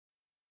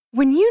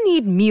When you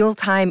need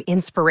mealtime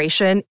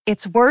inspiration,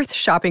 it's worth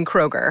shopping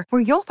Kroger,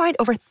 where you'll find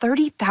over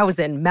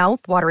 30,000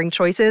 mouth-watering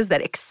choices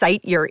that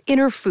excite your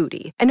inner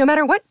foodie. And no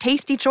matter what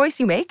tasty choice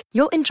you make,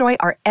 you'll enjoy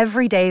our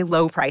everyday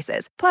low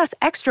prices, plus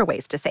extra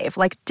ways to save,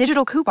 like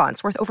digital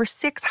coupons worth over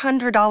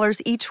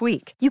 $600 each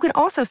week. You can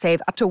also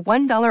save up to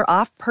 $1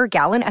 off per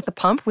gallon at the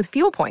pump with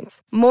fuel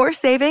points. More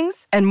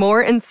savings and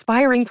more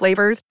inspiring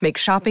flavors make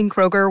shopping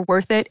Kroger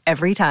worth it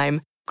every time.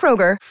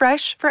 Kroger,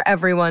 fresh for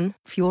everyone.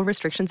 Fuel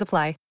restrictions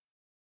apply.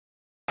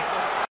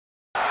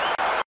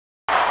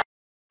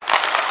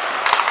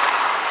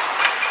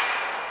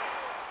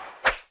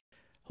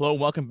 Hello,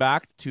 welcome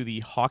back to the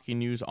Hockey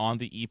News on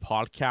the E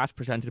podcast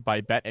presented by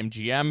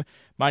BetMGM.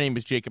 My name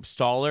is Jacob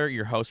Stoller,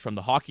 your host from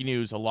the Hockey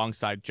News,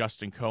 alongside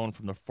Justin Cohn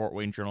from the Fort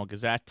Wayne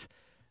Journal-Gazette.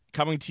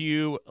 Coming to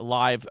you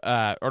live,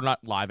 or not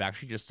live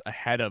actually, just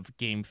ahead of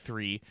Game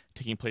 3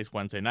 taking place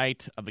Wednesday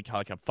night of the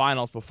Kelly Cup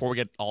Finals. Before we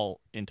get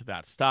all into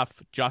that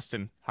stuff,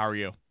 Justin, how are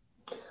you?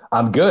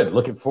 I'm good.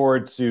 Looking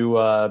forward to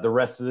the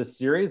rest of this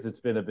series. It's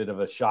been a bit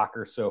of a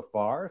shocker so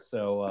far.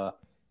 So,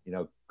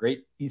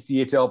 great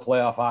ECHL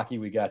playoff hockey.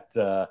 We got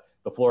the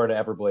Florida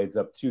Everblades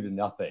up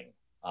 2-0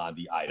 on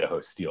the Idaho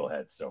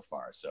Steelheads so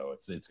far. So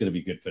it's going to be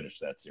a good finish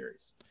to that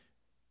series.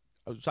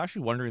 I was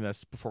actually wondering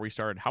this before we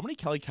started. How many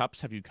Kelly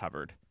Cups have you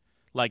covered,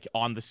 like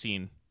on the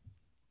scene?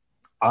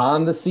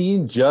 On the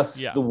scene,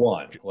 just the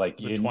one. Like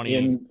the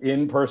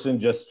in person,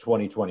 just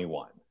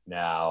 2021.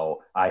 Now,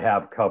 I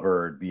have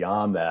covered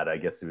beyond that. I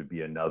guess it would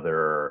be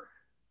another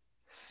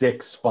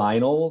 6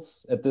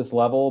 finals at this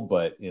level,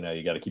 but you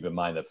got to keep in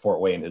mind that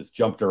Fort Wayne has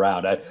jumped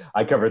around.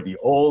 I covered the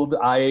old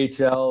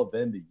IHL,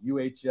 then the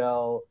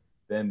UHL,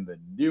 then the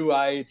new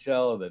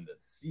IHL, then the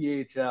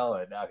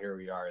CHL, and now here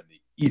we are in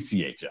the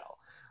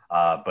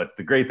ECHL. But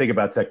the great thing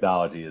about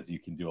technology is you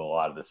can do a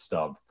lot of this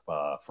stuff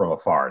from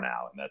afar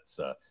now, and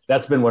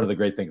that's been one of the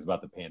great things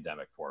about the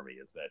pandemic for me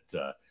is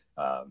that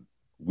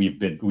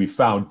we've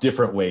found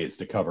different ways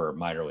to cover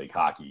minor league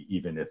hockey,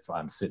 even if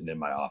I'm sitting in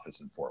my office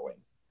in Fort Wayne.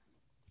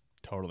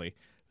 Totally.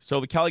 So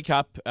the Kelly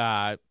Cup,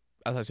 as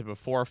I said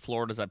before,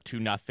 Florida's up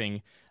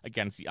 2-0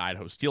 against the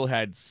Idaho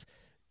Steelheads.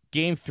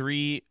 Game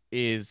 3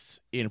 is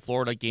in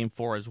Florida, Game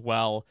 4 as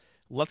well.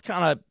 Let's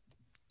kind of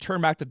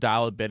turn back the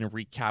dial a bit and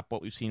recap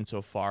what we've seen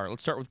so far.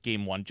 Let's start with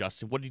Game 1,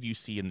 Justin. What did you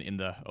see in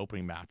the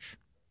opening match?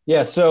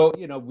 Yeah, so,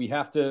 we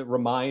have to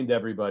remind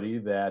everybody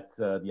that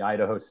the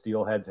Idaho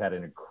Steelheads had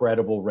an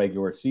incredible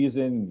regular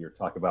season. You're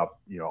talking about,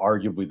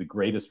 arguably the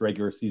greatest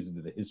regular season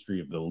in the history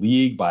of the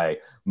league by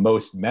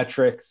most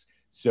metrics.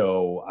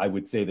 So I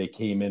would say they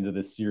came into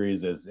this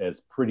series as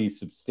pretty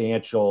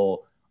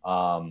substantial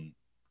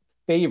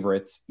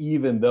favorites,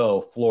 even though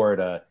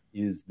Florida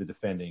is the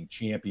defending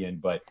champion.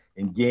 But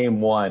in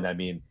Game 1, I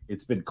mean,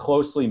 it's been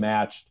closely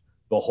matched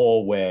the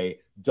whole way.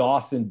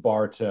 Dawson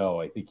Bartow,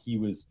 I think he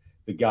was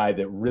the guy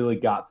that really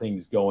got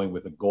things going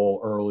with a goal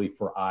early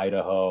for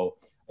Idaho.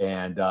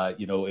 And,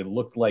 it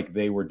looked like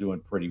they were doing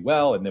pretty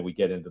well. And then we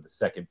get into the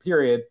second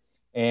period,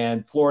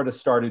 and Florida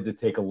started to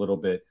take a little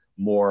bit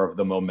more of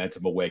the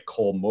momentum away.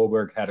 Cole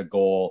Moberg had a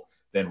goal.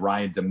 Then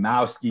Ryan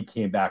Domowski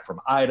came back from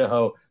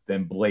Idaho.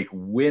 Then Blake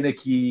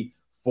Winicky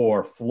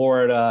for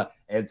Florida.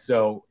 And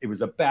so it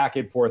was a back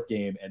and forth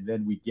game. And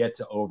then we get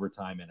to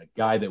overtime, and a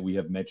guy that we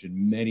have mentioned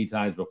many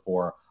times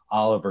before,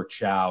 Oliver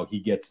Chow, he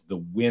gets the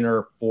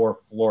winner for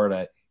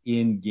Florida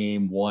in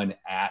Game 1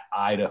 at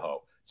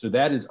Idaho. So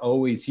that is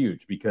always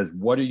huge, because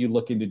what are you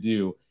looking to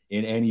do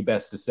in any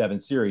best of 7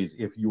 series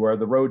if you are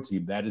the road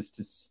team? That is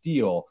to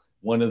steal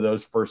one of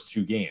those first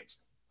 2 games.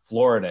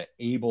 Florida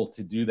able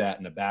to do that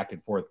in a back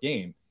and forth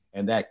game,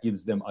 and that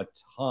gives them a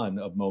ton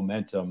of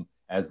momentum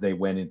as they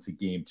went into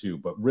Game 2.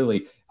 But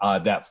really,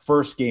 that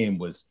first game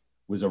was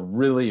a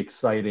really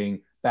exciting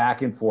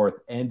back and forth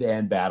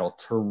end-to-end battle.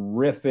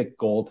 Terrific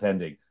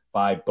goaltending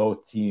by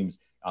both teams,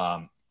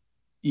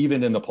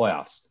 even in the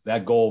playoffs.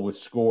 That goal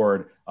was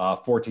scored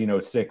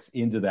 14:06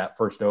 into that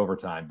first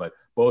overtime. But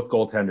both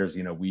goaltenders,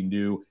 we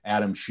knew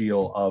Adam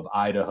Scheel of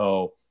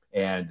Idaho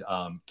and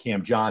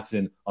Cam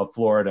Johnson of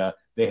Florida.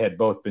 They had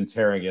both been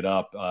tearing it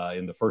up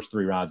in the first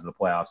 3 rounds of the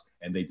playoffs,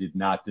 and they did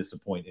not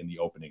disappoint in the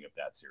opening of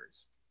that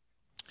series.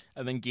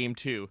 And then Game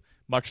 2,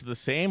 much the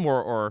same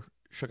or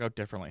shook out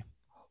differently?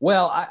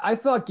 Well, I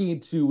thought Game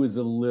 2 was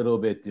a little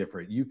bit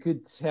different. You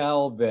could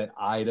tell that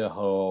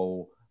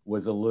Idaho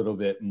was a little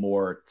bit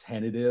more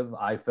tentative,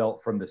 I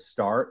felt, from the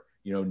start,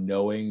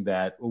 knowing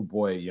that, oh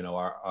boy,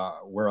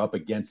 we're up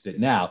against it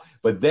now.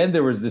 But then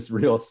there was this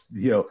real,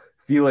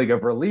 feeling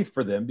of relief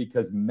for them,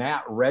 because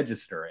Matt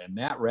Register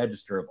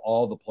of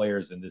all the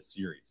players in this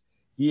series,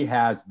 he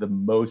has the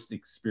most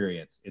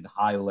experience in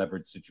high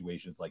leverage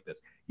situations like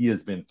this. He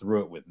has been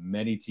through it with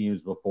many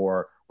teams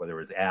before, whether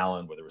it was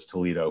Allen, whether it was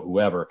Toledo,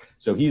 whoever.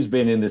 So he's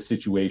been in this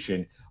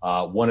situation,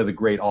 one of the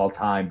great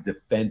all-time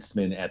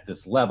defensemen at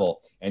this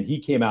level. And he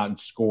came out and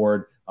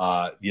scored.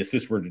 The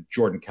assists were to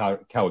Jordan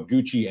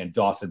Kawaguchi and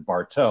Dawson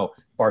Bartow.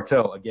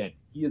 Bartow, again,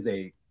 he is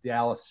a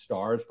Dallas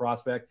Stars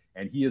prospect,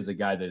 and he is a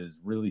guy that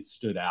has really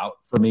stood out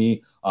for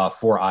me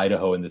for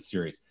Idaho in this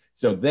series.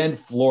 So then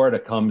Florida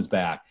comes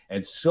back.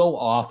 And so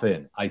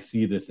often I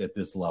see this at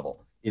this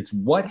level. It's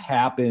what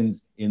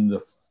happens in the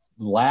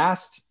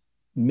last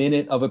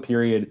minute of a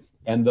period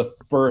and the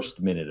first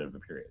minute of a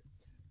period.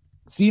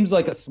 Seems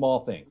like a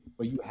small thing,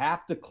 but you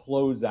have to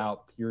close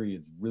out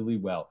periods really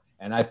well.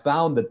 And I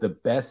found that the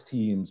best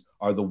teams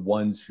are the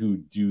ones who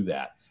do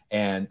that.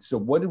 And so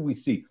what did we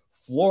see?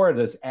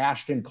 Florida's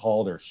Ashton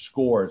Calder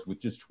scores with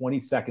just 20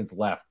 seconds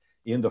left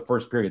in the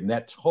first period. And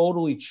that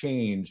totally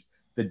changed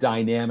the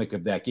dynamic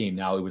of that game.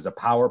 Now, it was a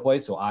power play,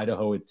 so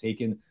Idaho had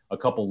taken a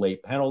couple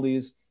late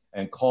penalties,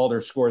 and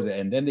Calder scores it.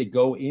 And then they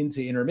go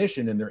into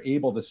intermission, and they're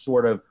able to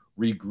sort of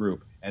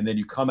regroup. And then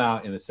you come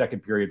out in the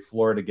second period,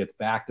 Florida gets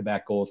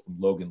back-to-back goals from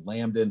Logan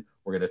Lambdin.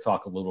 We're going to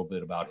talk a little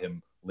bit about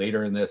him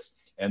later in this.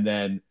 And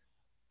then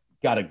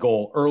got a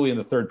goal early in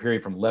the third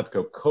period from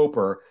Levko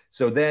Koper.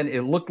 So then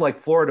it looked like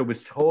Florida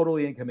was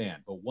totally in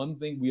command. But one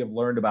thing we have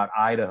learned about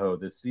Idaho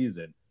this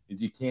season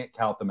is you can't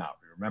count them out.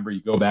 Remember,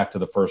 you go back to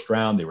the first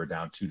round, they were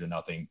down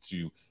 2-0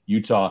 to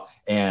Utah.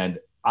 And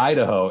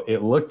Idaho,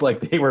 it looked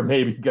like they were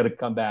maybe going to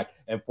come back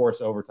and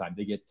force overtime.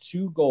 They get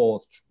 2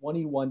 goals,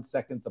 21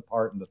 seconds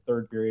apart in the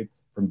third period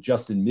from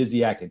Justin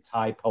Miziak and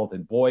Ty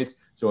Pelton Boyce.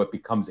 So it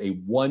becomes a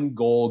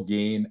 1-goal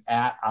game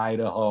at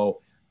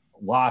Idaho.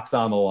 Lots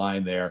on the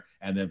line there.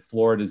 And then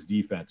Florida's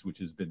defense, which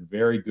has been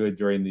very good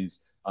during these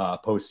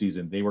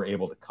postseason, they were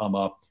able to come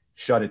up,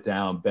 shut it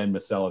down. Ben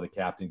Masella, the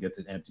captain, gets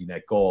an empty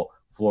net goal.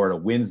 Florida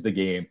wins the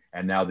game,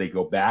 and now they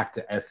go back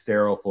to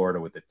Estero, Florida,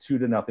 with a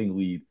 2-0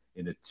 lead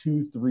in a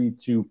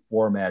 2-3-2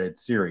 formatted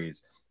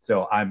series.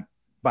 So I'm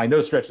by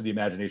no stretch of the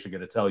imagination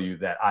going to tell you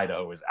that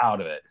Idaho is out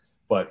of it.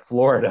 But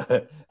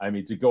Florida, I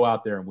mean, to go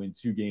out there and win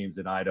 2 games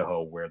in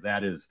Idaho, where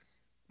that is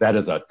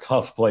a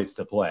tough place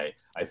to play,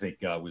 I think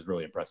was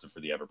really impressive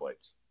for the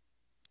Everblades.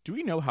 Do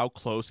we know how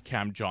close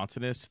Cam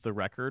Johnson is to the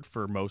record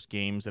for most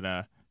games in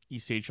a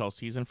ECHL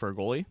season for a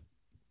goalie?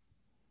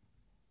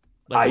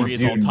 I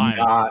do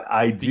not.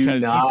 Because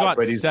he's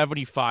got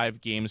 75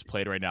 games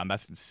played right now, and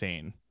that's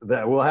insane.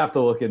 We'll have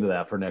to look into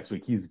that for next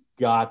week. He's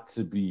got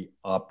to be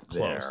up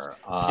close there.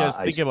 Because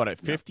think about it,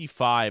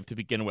 55 to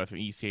begin with in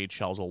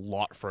ECHL is a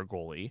lot for a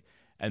goalie,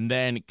 and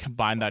then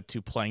combine that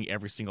to playing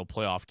every single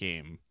playoff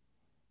game.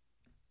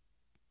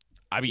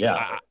 I mean,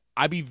 yeah.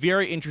 I'd be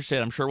very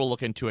interested. I'm sure we'll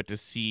look into it to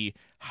see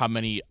how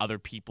many other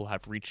people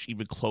have reached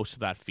even close to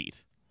that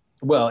feat.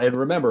 Well, and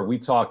remember, we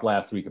talked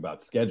last week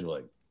about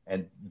scheduling.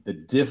 And the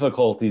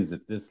difficulties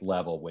at this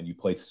level when you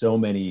play so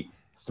many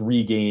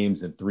 3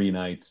 games in 3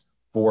 nights,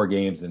 4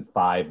 games in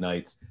 5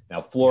 nights.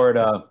 Now,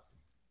 Florida,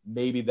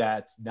 maybe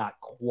that's not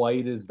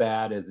quite as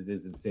bad as it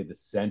is in, say, the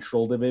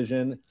Central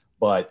Division.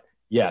 But,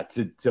 yeah,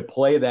 to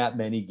play that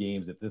many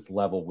games at this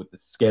level with the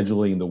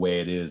scheduling the way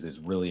it is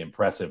really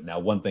impressive. Now,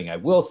 one thing I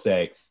will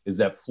say is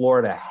that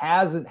Florida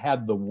hasn't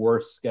had the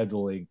worst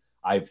scheduling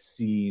I've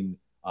seen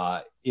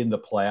in the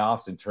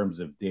playoffs in terms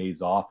of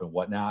days off and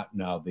whatnot.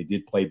 Now, they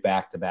did play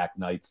back-to-back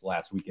nights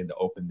last weekend to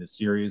open this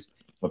series.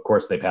 Of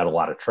course, they've had a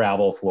lot of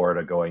travel,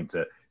 Florida going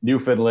to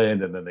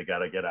Newfoundland, and then they got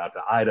to get out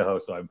to Idaho.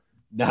 So I'm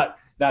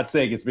not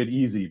saying it's been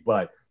easy,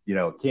 but, you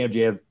know, Cam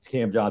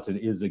Johnson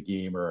is a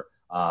gamer,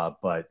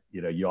 but,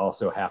 you know, you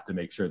also have to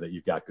make sure that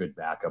you've got good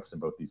backups,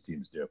 and both these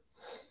teams do.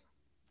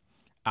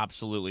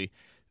 Absolutely.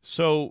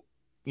 So,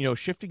 you know,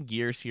 shifting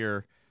gears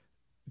here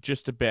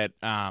just a bit,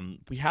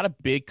 we had a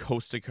big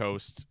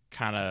coast-to-coast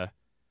kind of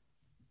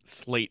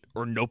slate,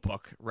 or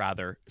notebook,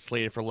 rather,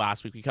 slated for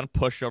last week. We kind of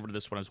pushed over to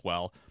this one as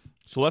well.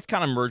 So let's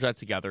kind of merge that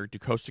together, do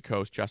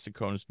coast-to-coast, Justin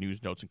Cohn's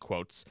news, notes, and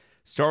quotes.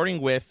 Starting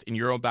with, in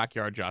your own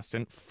backyard,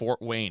 Justin,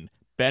 Fort Wayne,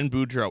 Ben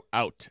Boudreau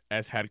out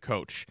as head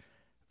coach.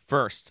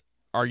 First,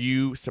 are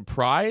you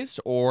surprised,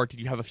 or did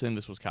you have a feeling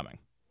this was coming?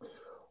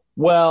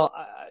 Well,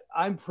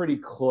 I'm pretty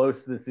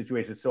close to the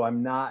situation, so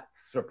I'm not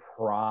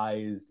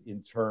surprised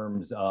in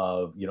terms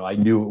of, you know, I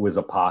knew it was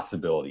a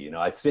possibility. You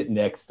know, I sit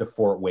next to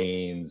Fort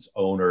Wayne's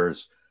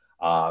owners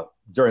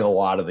during a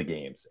lot of the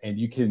games,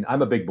 and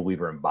I'm a big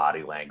believer in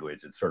body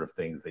language and sort of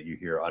things that you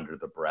hear under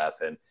the breath.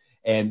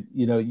 And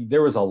you know,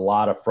 there was a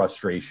lot of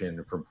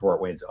frustration from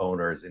Fort Wayne's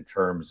owners in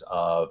terms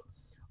of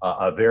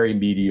a very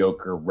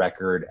mediocre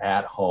record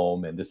at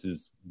home, and this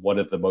is one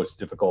of the most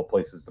difficult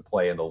places to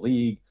play in the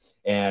league.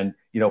 And,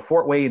 you know,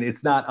 Fort Wayne,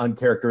 it's not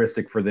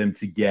uncharacteristic for them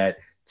to get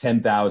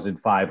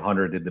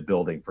 10,500 in the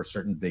building for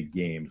certain big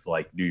games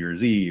like New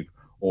Year's Eve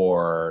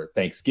or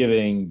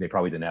Thanksgiving. They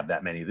probably didn't have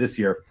that many this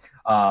year.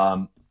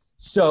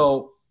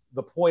 So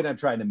the point I'm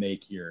trying to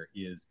make here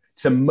is,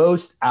 to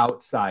most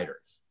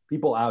outsiders,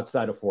 people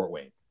outside of Fort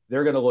Wayne,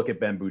 they're going to look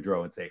at Ben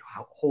Boudreau and say,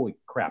 holy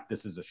crap,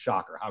 this is a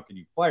shocker. How can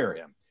you fire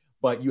him?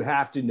 But you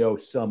have to know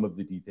some of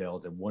the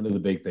details. And one of the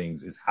big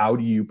things is, how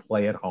do you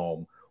play at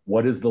home?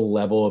 What is the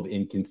level of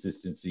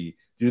inconsistency?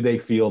 Do they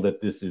feel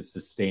that this is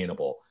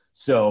sustainable?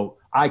 So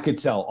I could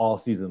tell all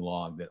season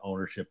long that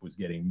ownership was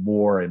getting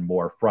more and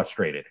more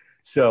frustrated.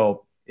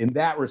 So in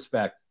that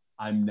respect,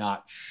 I'm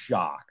not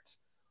shocked.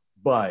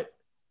 But,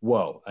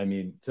 whoa, I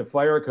mean, to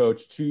fire a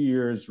coach 2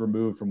 years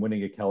removed from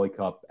winning a Kelly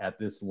Cup at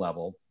this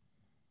level,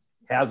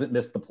 hasn't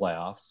missed the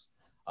playoffs.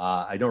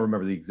 I don't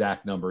remember the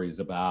exact number. He's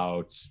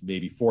about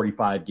maybe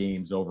 45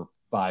 games over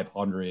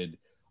 500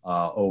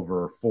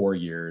 over 4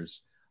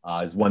 years.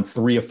 He's won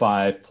 3 of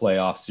 5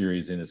 playoff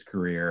series in his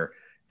career.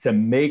 To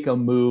make a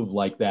move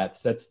like that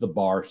sets the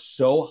bar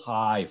so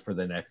high for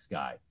the next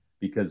guy,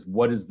 because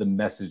what is the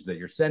message that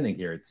you're sending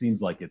here? It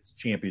seems like it's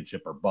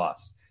championship or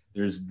bust.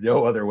 There's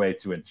no other way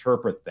to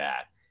interpret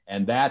that.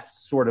 And that's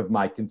sort of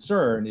my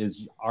concern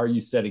is, are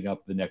you setting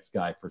up the next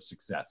guy for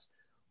success?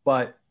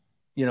 But,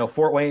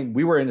 Fort Wayne,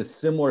 we were in a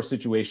similar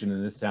situation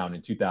in this town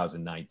in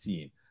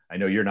 2019. I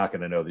know you're not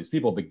going to know these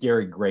people, but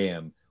Gary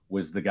Graham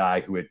was the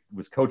guy who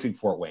was coaching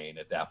Fort Wayne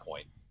at that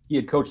point. He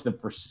had coached them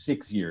for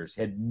 6 years,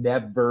 had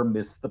never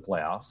missed the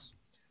playoffs,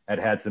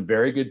 had some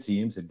very good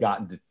teams, had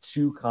gotten to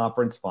 2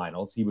 conference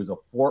finals. He was a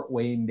Fort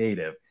Wayne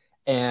native,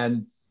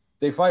 and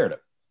they fired him.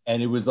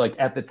 And it was like,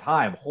 at the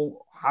time,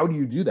 how do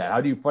you do that?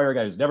 How do you fire a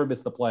guy who's never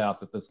missed the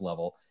playoffs at this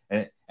level?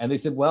 And they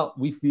said, well,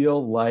 we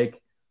feel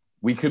like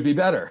we could be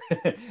better.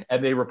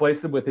 And they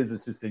replaced him with his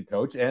assistant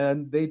coach,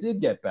 and they did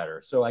get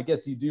better. So I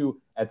guess you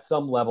do, at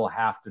some level,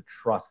 have to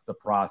trust the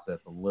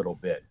process a little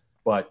bit.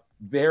 But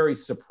very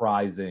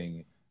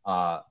surprising,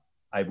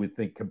 I would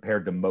think,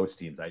 compared to most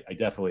teams. I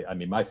definitely,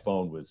 my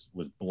phone was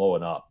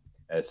blowing up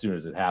as soon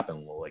as it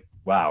happened. Like,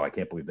 wow, I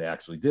can't believe they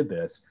actually did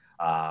this.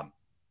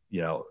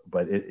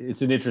 But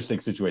it's an interesting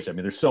situation.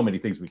 There's so many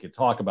things we could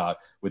talk about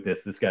with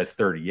this. This guy's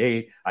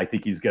 38. I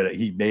think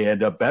he may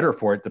end up better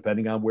for it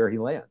depending on where he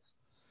lands.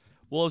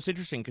 Well, it's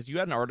interesting because you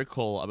had an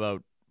article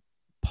about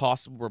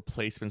possible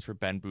replacements for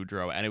Ben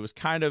Boudreau, and it was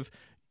kind of,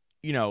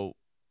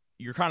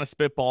 you're kind of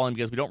spitballing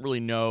because we don't really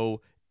know,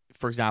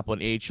 for example,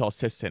 an AHL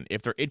assistant,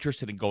 if they're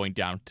interested in going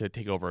down to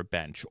take over a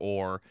bench,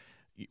 or,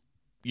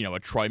 a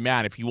Troy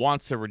Mann, if he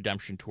wants a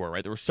redemption tour,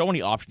 right? There were so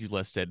many options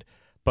listed.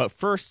 But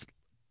first,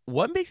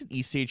 what makes an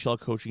ECHL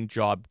coaching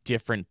job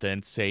different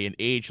than, say, an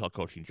AHL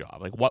coaching job?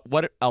 Like,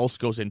 what else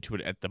goes into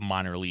it at the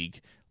minor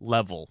league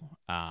level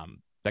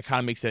that kind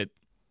of makes it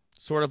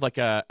sort of like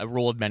a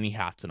role of many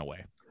hats in a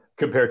way?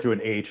 Compared to an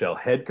AHL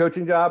head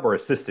coaching job or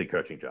assistant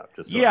coaching job?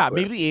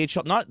 Maybe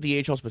AHL, not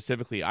the AHL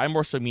specifically. I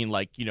more so mean,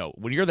 like,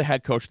 when you're the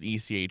head coach of the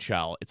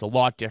ECHL, it's a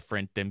lot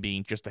different than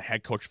being just a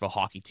head coach of a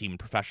hockey team at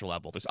professional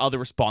level. There's other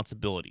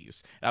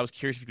responsibilities. And I was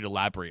curious if you could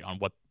elaborate on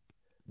what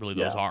really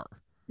those are.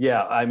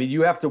 Yeah,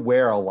 you have to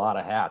wear a lot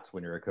of hats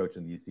when you're a coach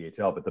in the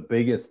ECHL, but the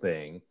biggest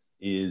thing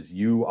is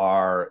you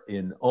are,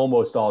 in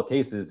almost all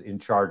cases, in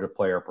charge of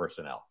player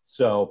personnel.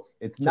 So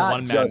it's not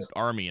one-man just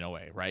army in a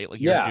way, right? Like,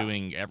 you're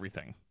doing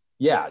everything.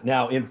 Yeah.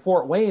 Now, in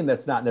Fort Wayne,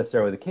 that's not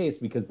necessarily the case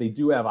because they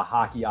do have a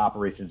hockey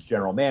operations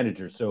general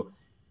manager. So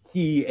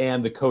he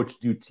and the coach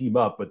do team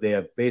up, but they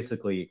have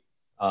basically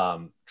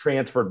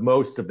transferred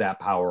most of that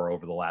power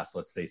over the last,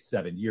 let's say,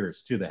 7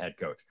 years to the head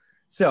coach.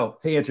 So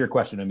to answer your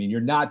question,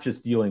 you're not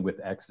just dealing with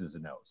X's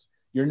and O's.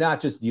 You're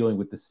not just dealing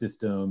with the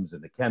systems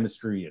and the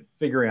chemistry and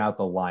figuring out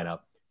the lineup.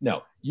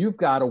 No, you've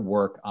got to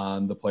work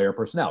on the player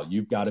personnel.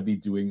 You've got to be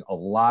doing a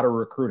lot of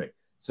recruiting.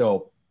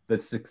 So the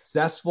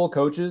successful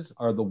coaches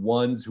are the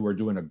ones who are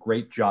doing a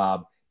great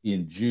job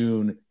in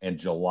June and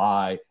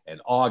July and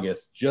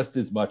August, just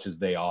as much as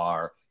they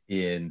are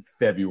in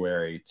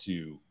February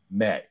to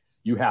May.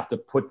 You have to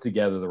put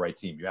together the right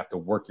team. You have to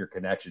work your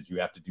connections. You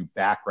have to do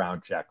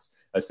background checks,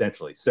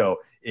 essentially. So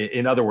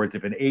in other words,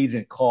 if an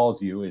agent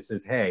calls you and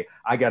says, hey,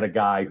 I got a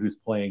guy who's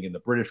playing in the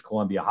British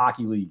Columbia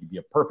Hockey League, he'd be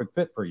a perfect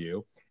fit for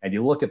you. And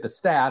you look at the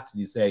stats and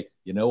you say,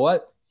 you know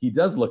what? He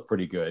does look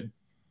pretty good.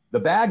 The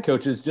bad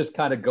coaches just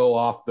kind of go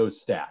off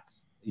those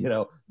stats.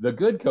 The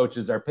good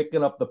coaches are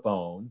picking up the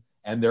phone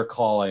and they're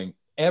calling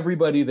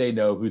everybody they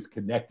know who's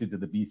connected to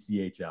the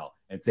BCHL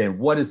and saying,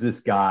 what is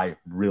this guy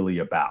really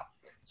about?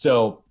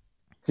 So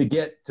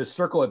to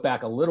circle it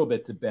back a little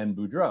bit to Ben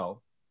Boudreau,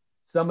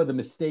 some of the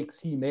mistakes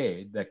he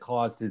made that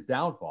caused his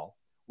downfall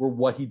were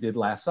what he did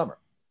last summer.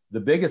 The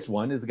biggest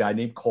one is a guy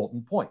named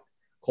Colton Point.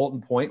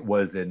 Colton Point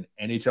was an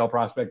NHL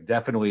prospect,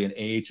 definitely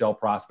an AHL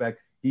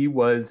prospect. He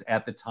was,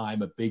 at the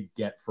time, a big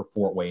get for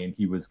Fort Wayne.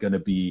 He was going to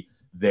be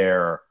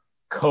their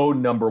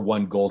co-number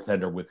 1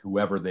 goaltender with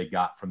whoever they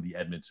got from the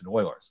Edmonton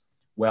Oilers.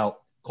 Well,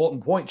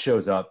 Colton Point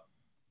shows up.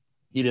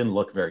 He didn't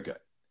look very good.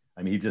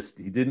 He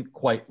didn't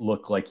quite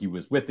look like he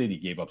was with it. He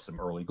gave up some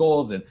early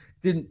goals and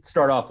didn't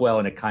start off well,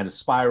 and it kind of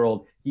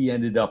spiraled. He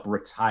ended up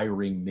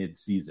retiring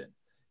mid-season.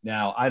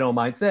 Now, I don't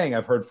mind saying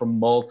I've heard from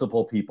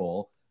multiple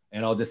people,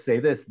 and I'll just say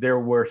this, there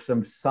were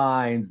some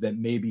signs that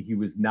maybe he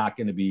was not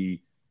going to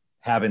be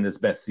having his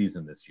best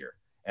season this year.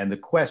 And the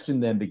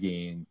question then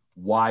began,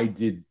 why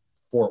did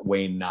Fort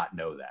Wayne not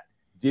know that?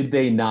 Did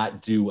they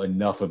not do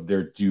enough of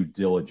their due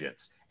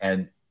diligence?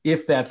 And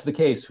if that's the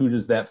case, who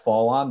does that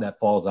fall on? That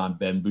falls on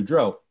Ben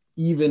Boudreau,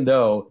 even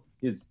though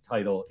his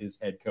title is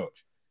head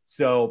coach.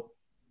 So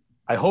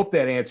I hope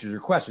that answers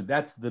your question.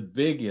 That's the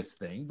biggest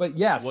thing. But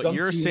yes, what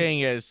you're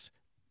saying is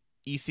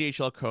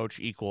ECHL coach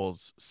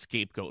equals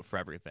scapegoat for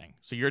everything.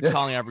 So you're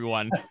telling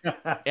everyone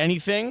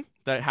anything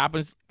that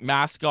happens,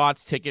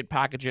 mascots, ticket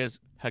packages,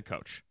 head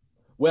coach.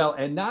 Well,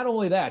 and not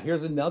only that,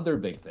 here's another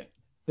big thing.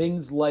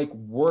 things like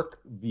work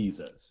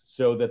visas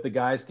so that the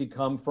guys could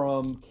come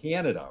from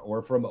Canada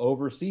or from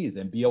overseas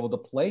and be able to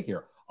play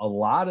here. A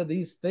lot of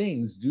these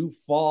things do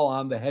fall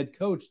on the head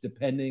coach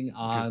depending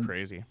on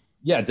crazy.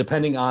 Yeah,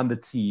 depending on the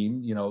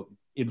team.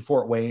 In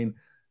Fort Wayne,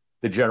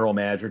 the general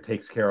manager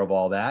takes care of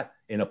all that.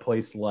 In a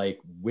place like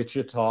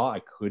Wichita, I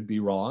could be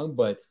wrong,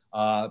 but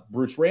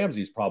Bruce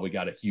Ramsey's probably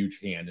got a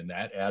huge hand in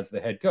that as the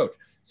head coach.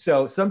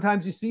 So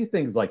sometimes you see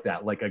things like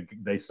that, like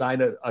they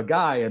sign a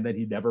guy and then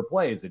he never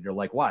plays. And you're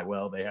like, why?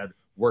 Well, they had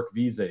work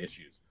visa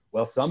issues.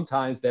 Well,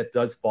 sometimes that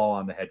does fall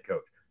on the head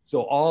coach.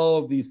 So all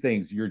of these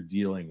things you're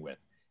dealing with.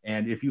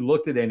 And if you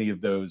looked at any of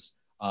those,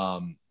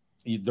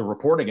 the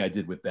reporting I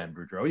did with Ben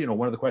Boudreau,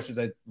 one of the questions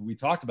we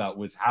talked about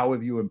was how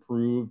have you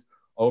improved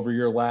over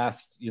your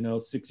last,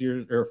 6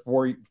 years or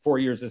 4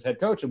 years as head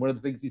coach? And one of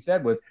the things he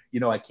said was,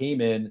 I came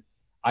in,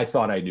 I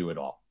thought I knew it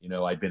all.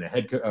 I'd been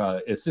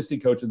a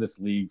assistant coach in this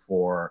league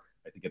for,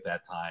 I think at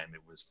that time it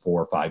was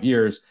 4 or 5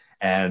 years.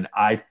 And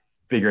I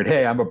figured,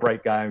 hey, I'm a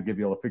bright guy. I'm going to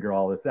be able to figure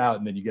all this out.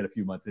 And then you get a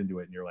few months into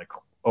it and you're like,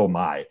 oh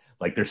my,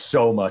 like there's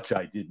so much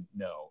I didn't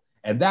know.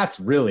 And that's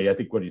really, I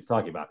think, what he's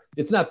talking about.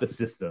 It's not the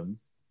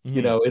systems,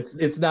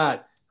 it's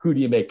not who do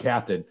you make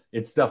captain.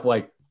 It's stuff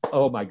like,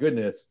 oh my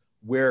goodness,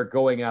 we're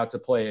going out to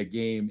play a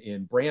game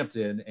in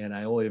Brampton and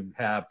I only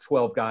have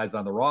 12 guys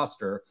on the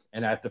roster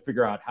and I have to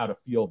figure out how to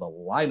field the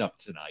lineup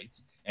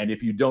tonight. And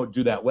if you don't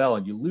do that well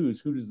and you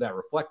lose, who does that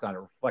reflect on? It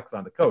reflects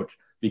on the coach,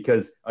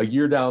 because a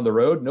year down the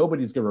road,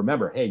 nobody's going to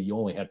remember, hey, you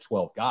only had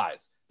 12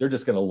 guys. They're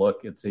just going to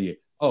look and see,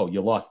 oh,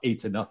 you lost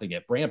 8-0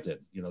 at Brampton.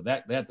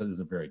 That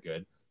isn't very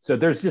good. So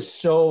there's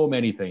just so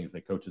many things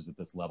that coaches at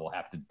this level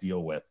have to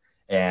deal with,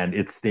 and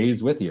it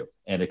stays with you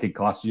and it can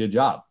cost you a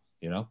job,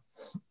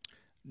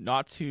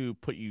 Not to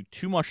put you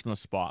too much on the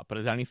spot, but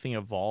has anything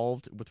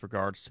evolved with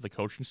regards to the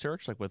coaching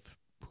search, like with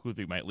who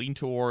they might lean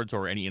towards,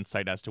 or any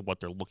insight as to what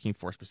they're looking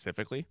for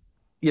specifically?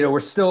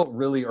 We're still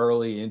really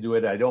early into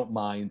it. I don't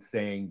mind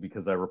saying,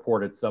 because I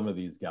reported some of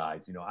these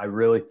guys, I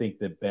really think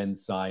that Ben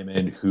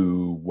Simon,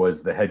 who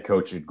was the head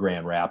coach at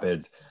Grand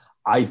Rapids,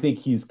 I think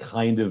he's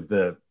kind of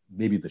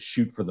maybe the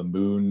shoot for the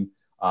moon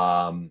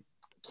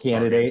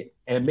candidate.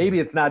 And maybe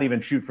it's not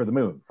even shoot for the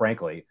moon,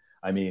 frankly.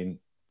 I mean,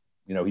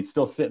 he's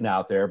still sitting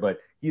out there, but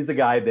he's a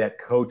guy that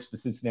coached the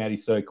Cincinnati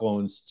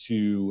Cyclones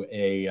to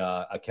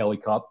a Kelly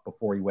Cup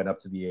before he went up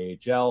to the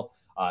AHL.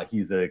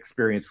 He's an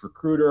experienced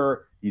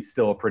recruiter. He's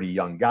still a pretty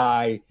young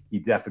guy. He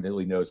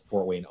definitely knows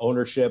Fort Wayne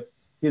ownership.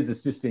 His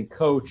assistant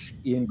coach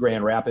in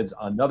Grand Rapids,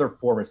 another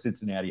former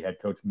Cincinnati head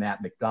coach,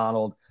 Matt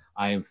McDonald,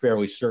 I am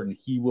fairly certain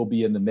he will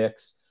be in the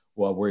mix.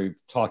 Well, we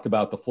talked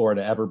about the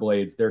Florida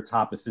Everblades. Their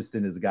top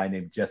assistant is a guy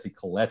named Jesse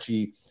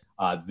Colecci.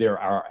 There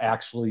are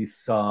actually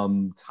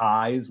some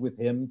ties with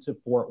him to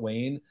Fort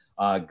Wayne,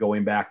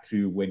 going back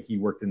to when he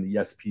worked in the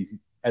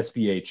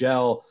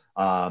SPHL.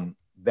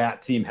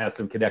 That team has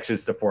some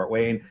connections to Fort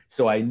Wayne.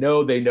 So I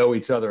know they know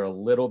each other a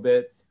little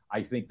bit.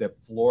 I think that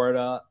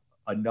Florida,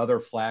 another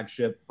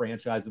flagship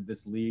franchise of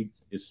this league,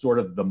 is sort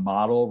of the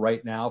model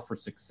right now for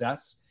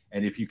success.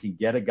 And if you can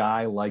get a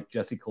guy like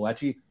Jesse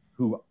Colecci,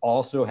 who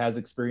also has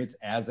experience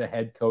as a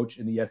head coach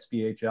in the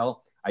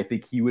SPHL, I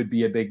think he would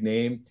be a big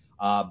name.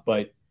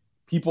 But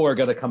people are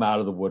going to come out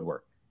of the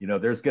woodwork.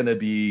 There's going to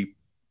be,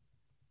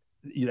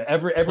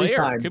 every player.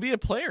 time. Could be a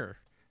player.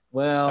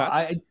 Well,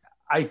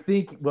 I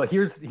think. Well,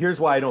 here's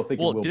why I don't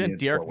think. Well, it will didn't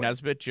be Derek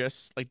Nesbitt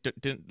just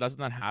doesn't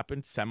that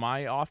happen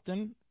semi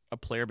often? A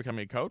player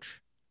becoming a coach,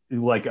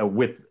 like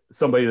with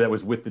somebody that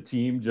was with the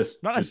team,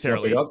 just not just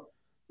necessarily. jumping up?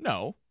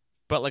 No,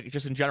 but like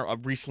just in general, a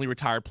recently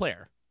retired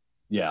player.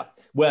 Yeah.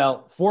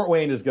 Well, Fort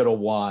Wayne is going to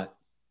want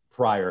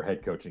prior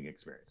head coaching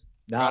experience.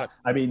 Now,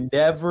 I mean,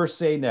 never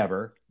say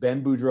never.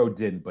 Ben Boudreau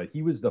didn't, but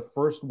he was the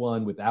first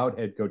one without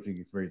head coaching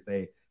experience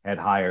they had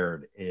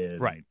hired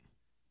in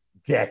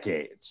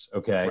decades.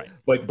 Okay.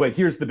 Right. But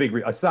here's the big,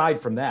 aside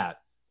from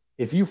that,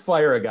 if you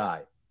fire a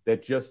guy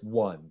that just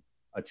won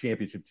a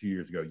championship 2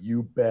 years ago,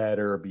 you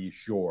better be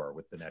sure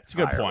with the next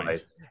hire. That's a good point.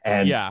 Right?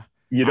 And yeah.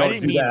 You don't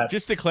do that.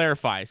 Just to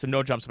clarify, so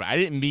no jumps. I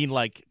didn't mean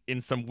like in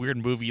some weird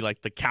movie,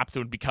 like the captain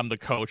would become the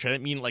coach. I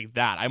didn't mean like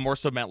that. I more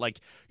so meant like,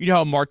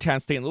 how Martin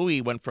St. Louis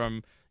went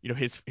from,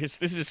 his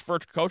this is his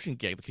first coaching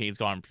gig. The Canadians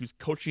gone. He was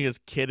coaching his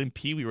kid in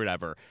Pee Wee or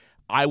whatever.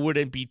 I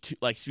wouldn't be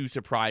too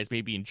surprised,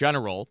 maybe in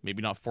general,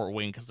 maybe not Fort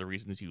Wayne because the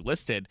reasons you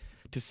listed,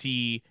 to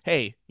see,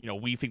 hey,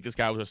 we think this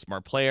guy was a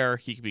smart player.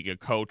 He could be a good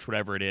coach,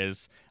 whatever it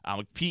is.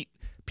 Pete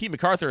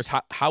MacArthur is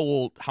how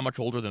much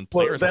older than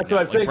players? Well, that's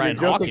what I'm saying. Brian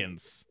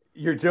Hawkins.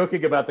 You're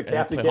joking about the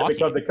captain can't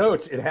become the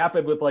coach. It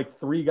happened with like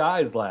 3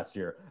 guys last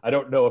year. I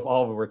don't know if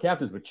all of them were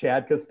captains, but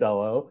Chad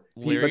Costello,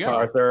 Pete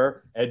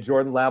MacArthur, and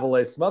Jordan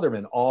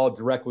Lavallee-Smotherman all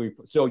directly.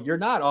 So you're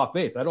not off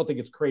base. I don't think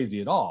it's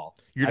crazy at all.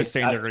 You're just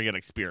saying they're going to get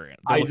experience.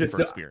 I just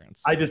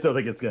don't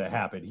think it's going to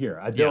happen here.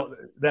 I don't.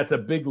 Yeah. That's a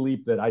big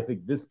leap that I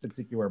think this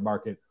particular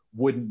market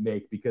wouldn't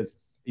make, because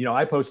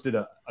I posted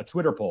a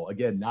Twitter poll,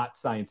 again, not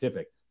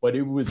scientific, but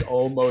it was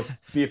almost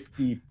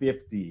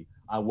 50-50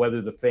 on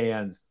whether the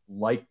fans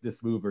liked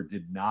this move or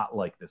did not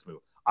like this move.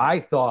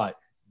 I thought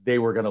they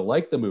were going to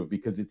like the move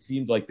because it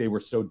seemed like they were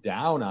so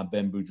down on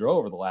Ben Boudreau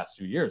over the last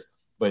 2 years.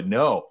 But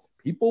no,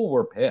 people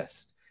were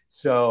pissed.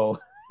 So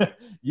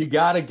you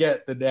got to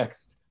get the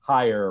next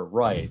hire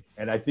right.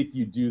 And I think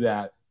you do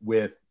that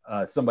with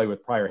somebody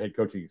with prior head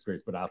coaching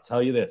experience. But I'll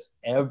tell you this,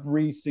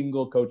 every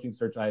single coaching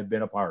search I have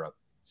been a part of,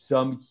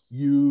 some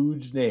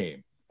huge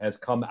name has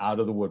come out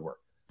of the woodwork.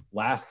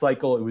 Last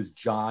cycle, it was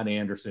John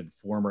Anderson,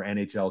 former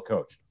NHL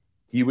coach.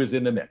 He was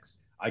in the mix.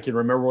 I can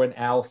remember when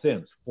Al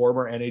Sims,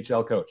 former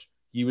NHL coach,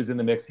 he was in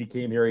the mix. He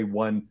came here, he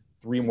won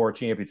 4 more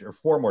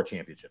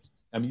championships.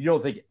 I mean, you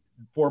don't think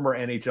former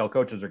NHL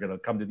coaches are going to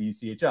come to the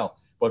ECHL,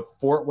 but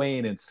Fort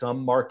Wayne and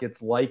some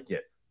markets like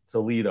it,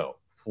 Toledo,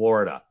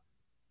 Florida,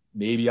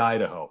 maybe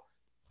Idaho,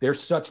 they're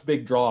such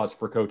big draws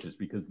for coaches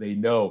because they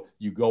know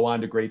you go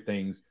on to great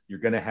things, you're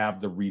going to have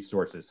the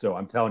resources. So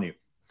I'm telling you,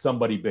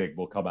 somebody big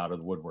will come out of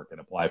the woodwork and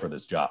apply for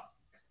this job.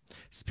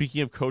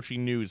 Speaking of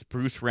coaching news,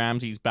 Bruce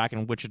Ramsey's back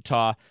in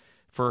Wichita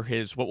for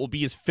what will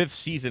be his 5th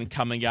season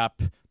coming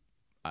up.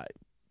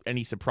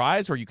 Any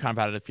surprise, or you kind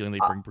of had a feeling they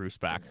bring Bruce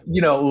back?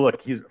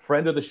 Look, he's a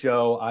friend of the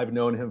show. I've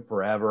known him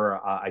forever.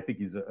 I think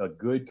he's a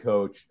good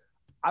coach.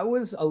 I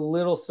was a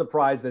little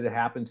surprised that it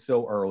happened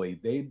so early.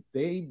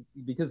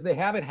 Because they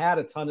haven't had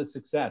a ton of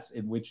success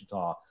in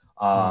Wichita,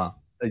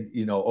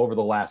 over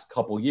the last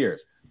couple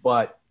years.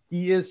 But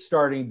he is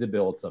starting to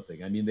build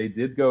something. I mean, they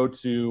did go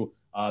to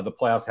the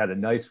playoffs, had a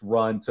nice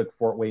run, took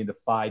Fort Wayne to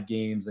 5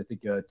 games, I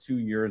think 2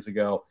 years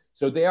ago.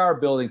 So they are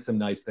building some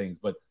nice things.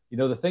 But,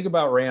 the thing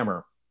about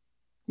Rammer,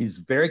 he's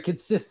very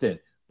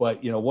consistent.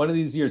 But, one of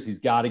these years, he's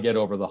got to get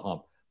over the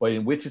hump. But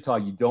in Wichita,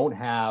 you don't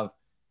have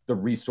the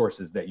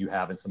resources that you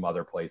have in some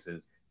other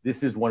places.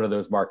 This is one of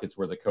those markets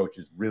where the coach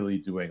is really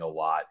doing a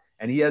lot.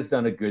 And he has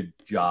done a good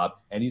job.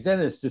 And he's had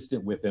an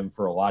assistant with him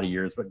for a lot of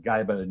years, but a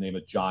guy by the name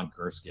of John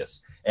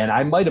Gerskis. And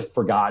I might have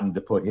forgotten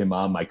to put him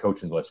on my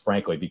coaching list,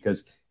 frankly,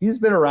 because he's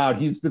been around.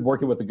 He's been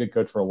working with a good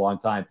coach for a long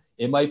time.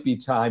 It might be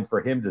time for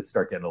him to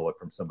start getting a look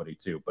from somebody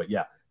too. But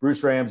yeah,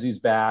 Bruce Ramsey's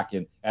back.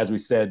 And as we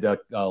said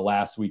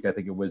last week, I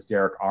think it was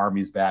Derek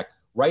Armey's back.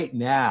 Right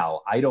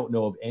now, I don't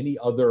know of any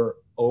other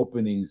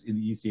openings in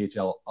the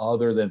ECHL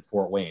other than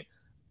Fort Wayne.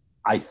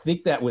 I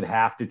think that would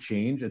have to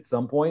change at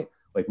some point.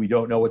 Like, we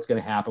don't know what's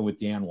going to happen with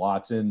Dan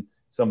Watson.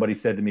 Somebody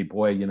said to me,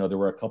 boy, there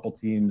were a couple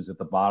teams at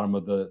the bottom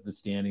of the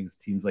standings,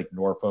 teams like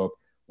Norfolk.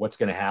 What's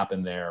going to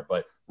happen there?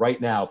 But right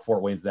now,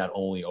 Fort Wayne's that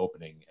only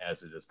opening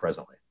as it is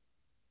presently.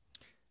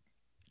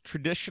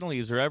 Traditionally,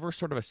 is there ever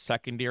sort of a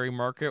secondary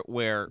market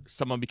where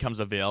someone becomes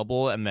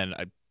available and then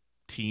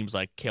teams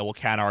like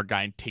Can our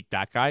guy and take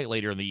that guy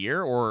later in the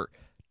year? Or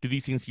do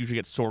these things usually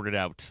get sorted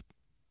out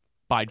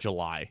by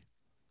July?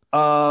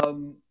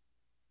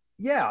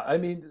 Yeah, I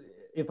mean,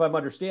 if I'm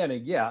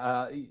understanding,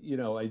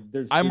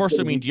 I more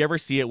so mean, do you ever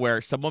see it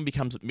where someone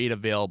becomes made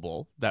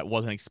available that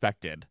wasn't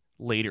expected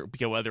later,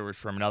 because whether it was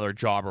from another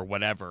job or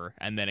whatever,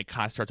 and then it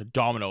kind of starts a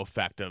domino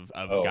effect of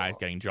guys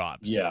getting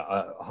jobs? Yeah,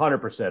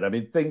 100%. I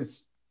mean,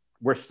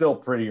 we're still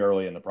pretty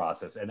early in the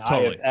process, and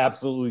totally. I have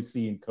absolutely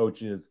seen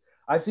coaches.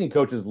 I've seen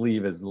coaches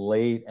leave as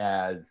late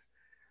as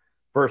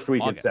first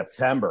week August. In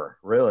September.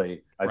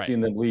 Really, I've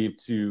seen them leave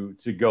to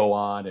go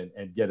on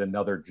and get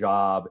another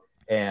job.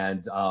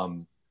 And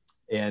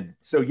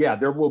so, yeah,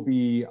 there will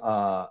be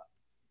a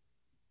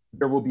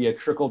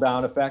trickle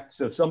down effect.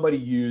 So somebody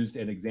used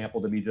an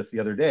example to me just the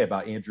other day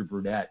about Andrew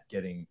Brunette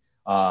getting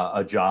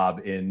a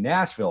job in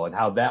Nashville and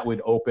how that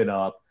would open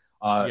up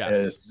an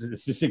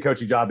assistant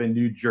coaching job in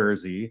New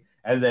Jersey.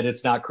 And then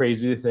it's not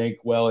crazy to think,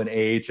 well, an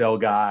AHL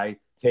guy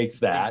takes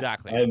that.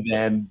 Exactly. And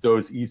then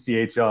those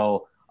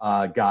ECHL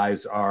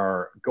guys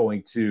are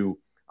going to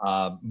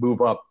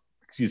move up,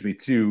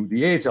 to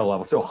the AHL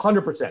level. So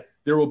 100%,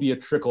 there will be a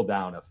trickle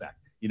down effect.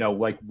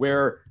 Like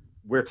where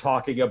we're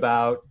talking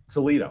about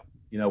Toledo,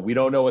 we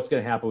don't know what's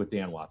going to happen with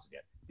Dan Watson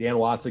yet. Dan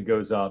Watson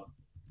goes up.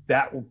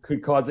 That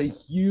could cause a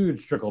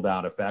huge trickle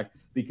down effect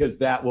because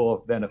that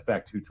will then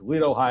affect who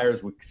Toledo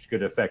hires, which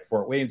could affect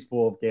Fort Wayne's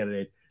pool of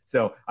candidates.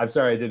 So I'm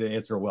sorry I didn't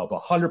answer well,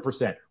 but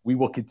 100%, we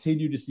will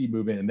continue to see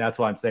movement. And that's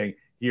why I'm saying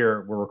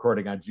here, we're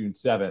recording on June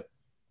 7th.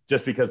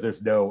 Just because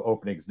there's no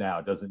openings now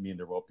doesn't mean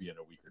there won't be in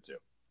a week or two.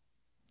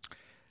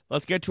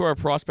 Let's get to our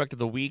prospect of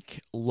the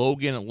week,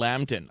 Logan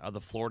Lambdin of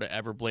the Florida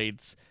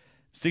Everblades.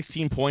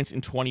 16 points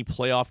in 20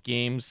 playoff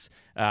games.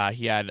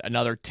 He had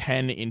another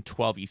 10 in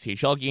 12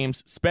 ECHL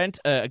games. Spent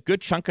a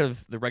good chunk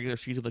of the regular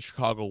season with the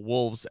Chicago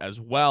Wolves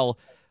as well,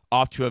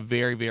 off to a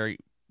very, very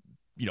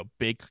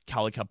big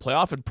Cali Cup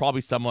playoff, and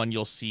probably someone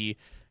you'll see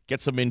get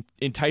some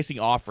enticing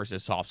offers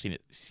this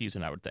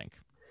offseason, I would think.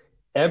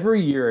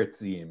 Every year, it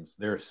seems,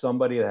 there's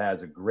somebody that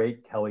has a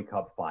great Kelly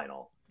Cup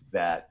final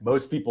that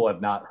most people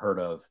have not heard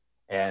of,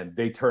 and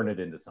they turn it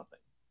into something.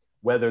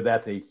 Whether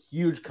that's a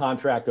huge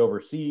contract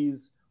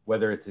overseas,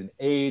 whether it's an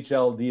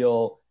AHL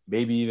deal,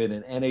 maybe even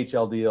an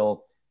NHL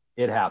deal,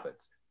 it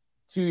happens.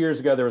 2 years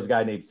ago, there was a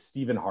guy named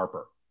Stephen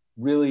Harper.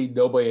 Really,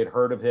 nobody had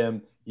heard of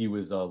him. He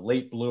was a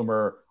late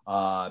bloomer.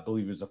 I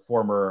believe he was a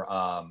former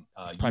Prime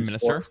Minister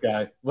sports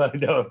guy. Well,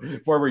 no,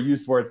 former U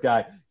Sports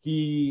guy.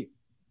 He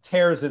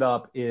tears it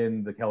up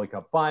in the Kelly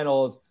Cup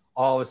finals.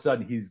 All of a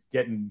sudden, he's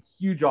getting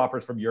huge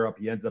offers from Europe.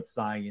 He ends up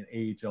signing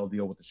an AHL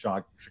deal with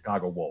the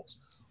Chicago Wolves.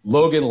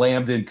 Logan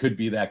Lambdin could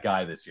be that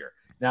guy this year.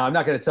 Now, I'm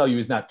not going to tell you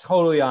he's not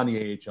totally on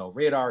the AHL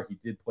radar. He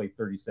did play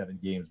 37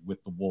 games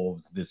with the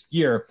Wolves this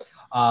year.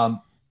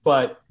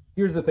 But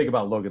here's the thing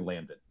about Logan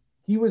Lambdin.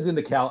 He was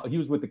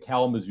with the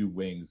Kalamazoo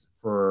Wings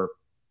for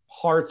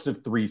parts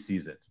of 3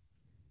 seasons.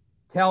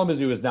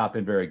 Kalamazoo has not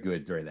been very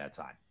good during that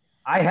time.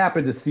 I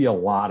happened to see a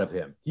lot of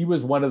him. He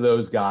was one of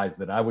those guys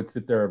that I would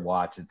sit there and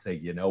watch and say,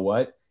 you know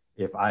what?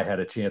 If I had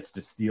a chance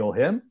to steal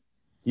him,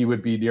 he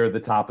would be near the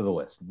top of the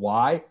list.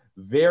 Why?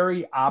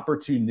 Very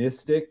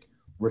opportunistic,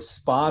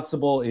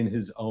 responsible in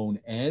his own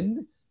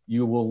end.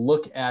 You will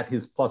look at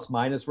his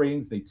plus-minus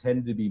ratings. They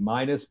tend to be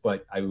minus,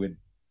 but I would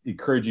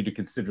encourage you to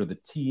consider the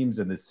teams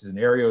and the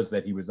scenarios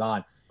that he was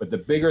on. But the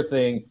bigger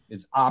thing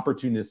is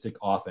opportunistic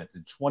offense.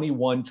 In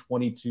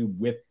 21-22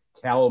 with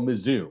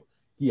Kalamazoo,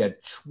 he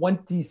had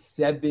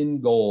 27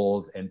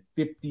 goals and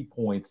 50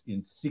 points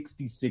in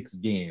 66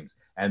 games.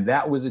 And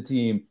that was a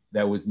team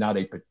that was not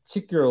a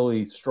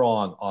particularly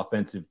strong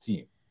offensive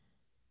team.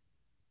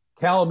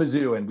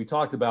 Kalamazoo, and we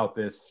talked about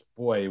this,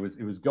 boy, it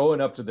was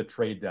going up to the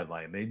trade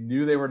deadline. They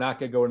knew they were not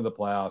going to go into the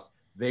playoffs.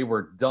 They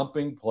were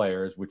dumping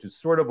players, which is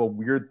sort of a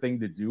weird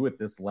thing to do at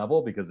this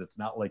level because it's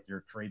not like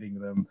you're trading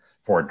them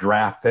for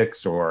draft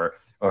picks or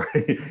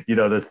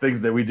those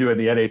things that we do in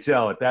the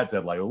NHL at that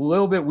deadline. A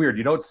little bit weird.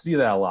 You don't see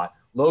that a lot.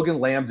 Logan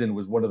Lambdin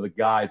was one of the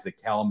guys that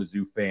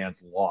Kalamazoo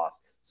fans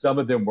lost. Some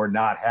of them were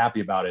not happy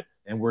about it,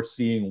 and we're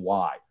seeing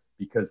why.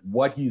 Because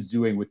what he's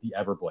doing with the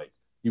Everblades.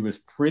 He was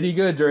pretty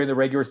good during the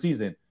regular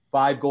season.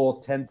 5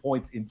 goals, 10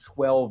 points in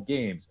 12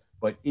 games.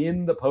 But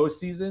in the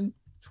postseason,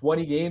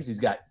 20 games, he's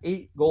got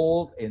 8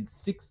 goals and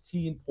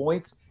 16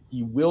 points.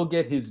 He will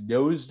get his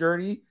nose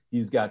dirty.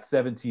 He's got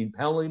 17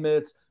 penalty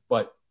minutes.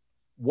 But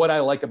what I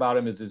like about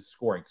him is his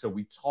scoring. So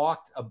we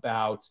talked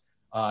about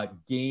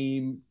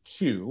game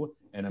 2,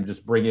 and I'm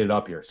just bringing it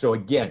up here. So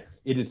again,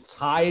 it is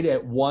tied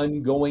at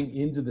 1 going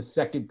into the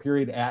second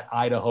period at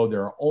Idaho.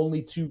 There are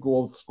only 2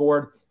 goals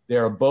scored. They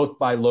are both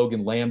by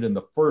Logan Lambdin.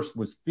 The first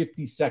was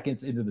 50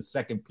 seconds into the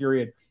second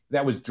period.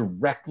 That was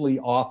directly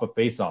off a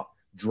faceoff.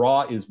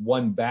 Draw is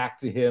won back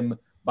to him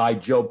by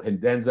Joe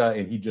Pendenza,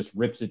 and he just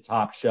rips it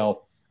top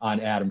shelf on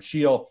Adam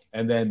Scheel.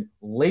 And then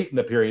late in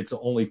the period, so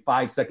only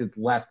 5 seconds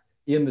left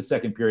in the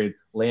second period,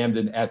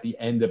 Lambdin at the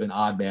end of an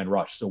odd man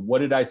rush. So what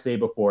did I say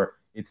before?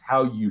 It's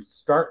how you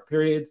start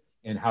periods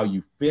and how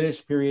you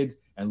finish periods.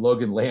 And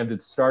Logan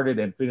Lambdin started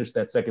and finished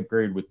that second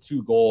period with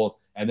 2 goals,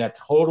 and that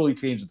totally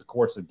changed the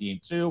course of game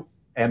 2.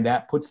 And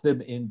that puts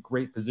them in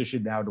great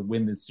position now to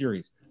win this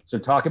series. So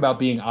talk about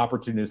being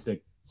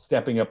opportunistic,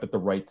 stepping up at the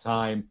right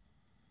time.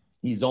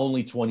 He's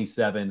only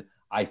 27.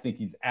 I think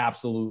he's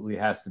absolutely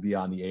has to be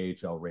on the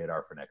AHL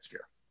radar for next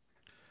year.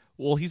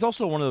 Well, he's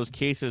also one of those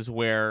cases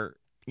where,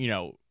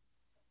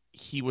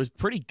 he was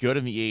pretty good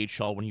in the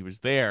AHL when he was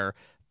there,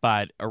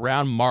 but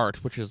around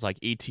March, which is like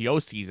ATO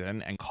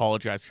season and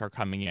college guys are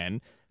coming in,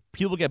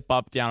 people get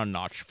bumped down a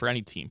notch for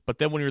any team. But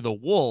then when you're the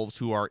Wolves,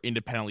 who are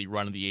independently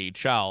run the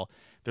AHL,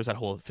 there's that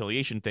whole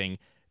affiliation thing.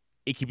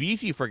 It could be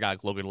easy for a guy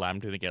like Logan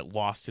Lambdin to get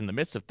lost in the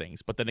midst of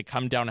things, but then to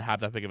come down and have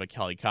that big of a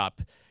Kelly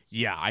Cup,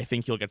 yeah, I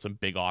think he'll get some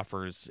big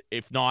offers.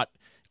 If not,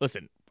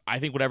 listen, I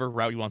think whatever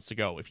route he wants to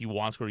go, if he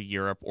wants to go to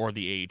Europe or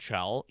the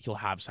AHL, he'll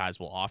have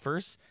sizable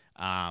offers.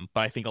 But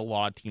I think a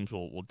lot of teams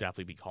will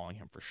definitely be calling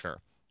him for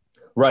sure.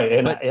 Right,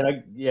 and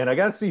I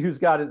got to see who's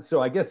got it.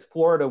 So I guess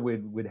Florida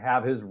would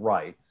have his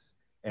rights,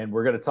 and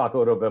we're going to talk a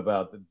little bit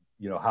about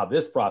how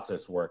this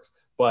process works.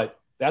 But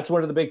that's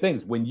one of the big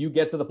things when you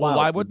get to the final. Well,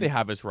 why would they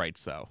have his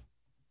rights though?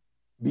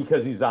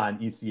 Because he's on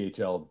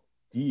ECHL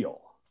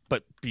deal.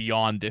 But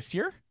beyond this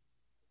year?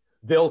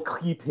 They'll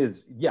keep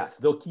his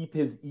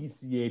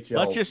ECHL.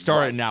 Let's just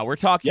start it now. We're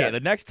talking the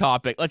next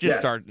topic. Let's just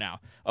start it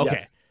now. Okay.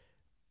 Yes.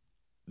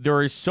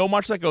 There is so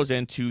much that goes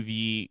into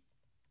the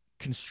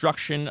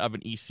construction of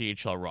an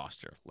ECHL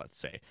roster, let's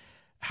say.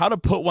 How to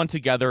put one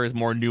together is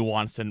more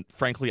nuanced than,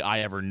 frankly, I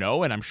ever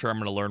know, and I'm sure I'm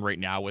going to learn right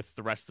now with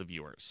the rest of the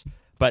viewers.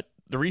 But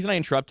the reason I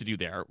interrupted you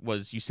there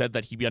was you said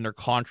that he'd be under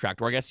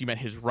contract, or I guess you meant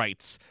his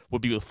rights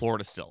would be with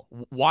Florida still.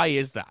 Why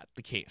is that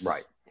the case?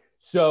 Right.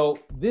 So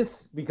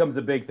this becomes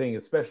a big thing,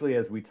 especially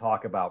as we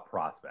talk about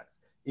prospects,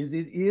 is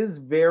it is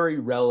very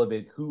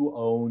relevant who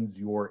owns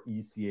your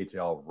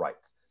ECHL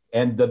rights.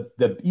 And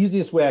the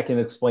easiest way I can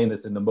explain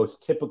this in the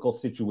most typical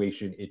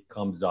situation it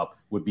comes up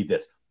would be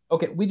this.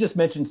 Okay, we just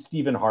mentioned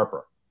Stephen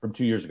Harper from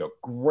 2 years ago.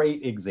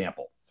 Great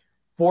example.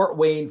 Fort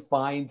Wayne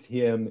finds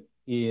him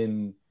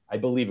in, I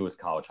believe it was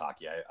college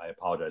hockey. I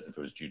apologize if it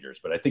was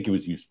juniors, but I think it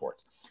was youth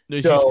sports. No,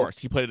 youth sports.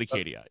 He played at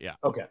Acadia, yeah.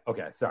 Okay,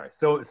 sorry.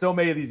 So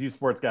many of these youth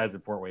sports guys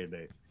at Fort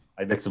Wayne,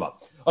 I mix them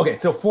up. Okay,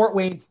 so Fort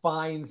Wayne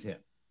finds him,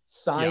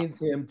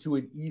 signs him to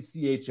an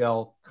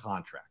ECHL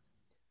contract.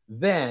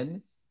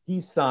 Then he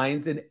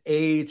signs an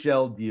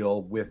AHL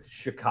deal with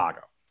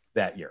Chicago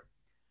that year.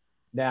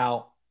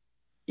 Now,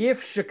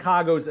 if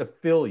Chicago's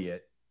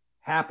affiliate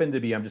happened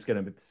to be, I'm just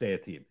going to say a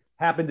team,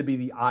 happened to be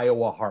the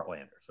Iowa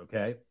Heartlanders,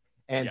 okay?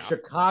 And Yeah.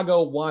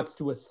 Chicago wants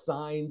to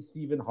assign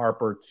Stephen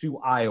Harper to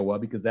Iowa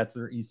because that's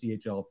their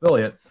ECHL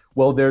affiliate.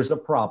 Well, there's a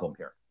problem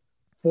here.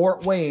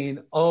 Fort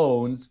Wayne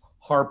owns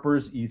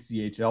Harper's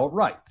ECHL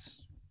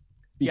rights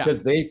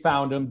because they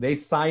found him. They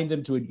signed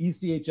him to an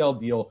ECHL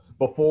deal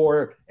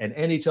before an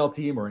NHL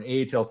team or an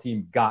AHL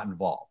team got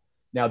involved.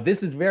 Now,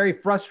 this is very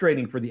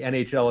frustrating for the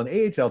NHL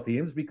and AHL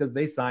teams because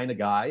they sign a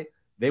guy,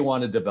 they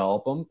want to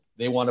develop him,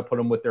 they want to put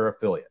him with their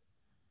affiliate.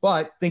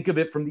 But think of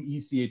it from the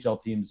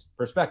ECHL team's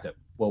perspective.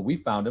 Well, we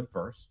found him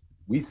first.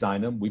 We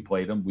signed him. We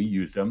played him. We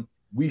used him.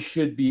 We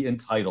should be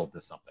entitled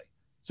to something.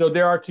 So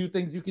there are two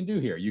things you can do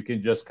here. You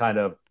can just kind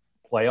of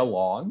play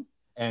along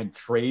and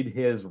trade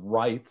his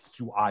rights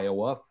to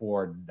Iowa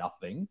for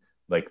nothing,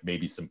 like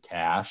maybe some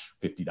cash,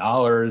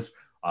 $50,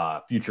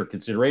 future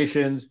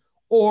considerations,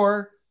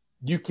 or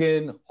you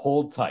can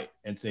hold tight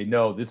and say,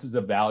 no, this is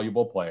a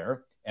valuable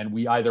player, and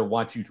we either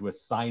want you to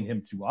assign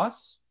him to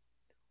us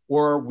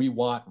or we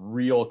want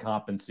real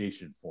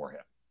compensation for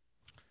him.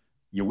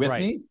 You with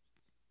me?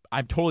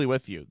 I'm totally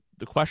with you.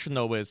 The question,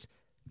 though, is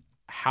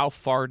how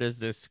far does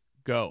this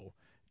go?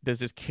 Does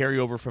this carry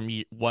over from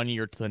 1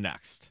 year to the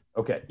next?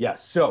 Okay,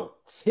 yes. So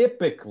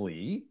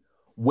typically,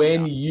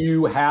 when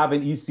you have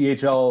an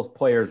ECHL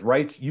player's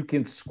rights, you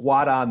can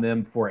squat on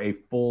them for a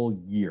full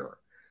year.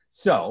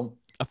 So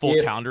a full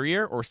calendar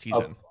year or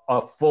season?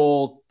 A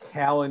full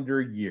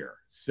calendar year.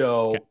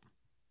 So okay.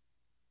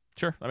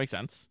 Sure, that makes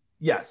sense.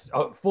 Yes,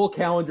 a full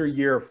calendar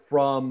year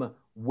from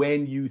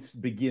when you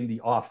begin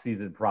the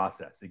off-season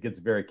process. It gets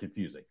very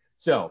confusing.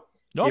 So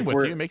no, I'm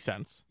with you. It makes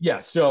sense. Yeah,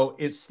 so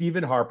it's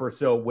Stephen Harper.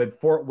 So when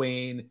Fort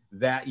Wayne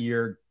that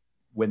year,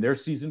 when their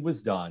season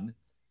was done,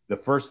 the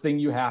first thing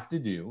you have to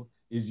do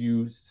is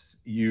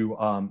you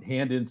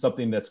hand in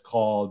something that's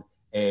called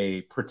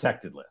a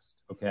protected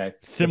list. Okay,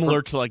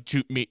 similar to like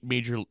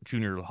major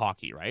junior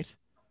hockey, right?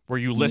 Where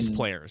you list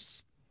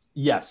players.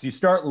 Yes, you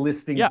start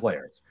listing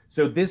players.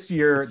 So this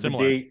year,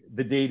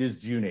 the date is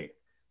June 8th.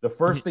 The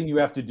first thing you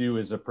have to do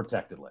is a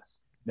protected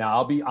list. Now,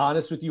 I'll be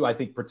honest with you. I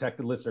think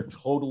protected lists are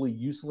totally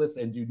useless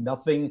and do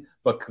nothing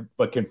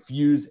but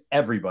confuse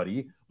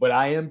everybody. But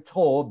I am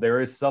told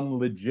there is some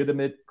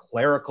legitimate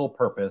clerical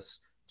purpose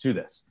to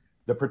this.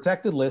 The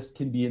protected list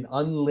can be an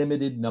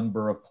unlimited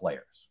number of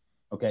players.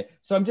 Okay,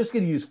 so I'm just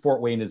going to use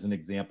Fort Wayne as an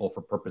example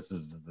for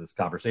purposes of this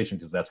conversation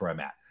because that's where I'm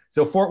at.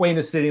 So Fort Wayne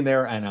is sitting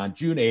there, and on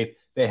June 8th,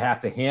 they have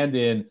to hand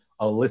in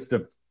a list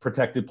of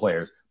protected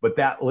players, but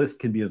that list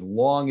can be as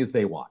long as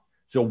they want.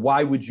 So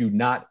why would you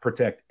not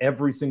protect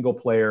every single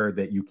player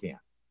that you can?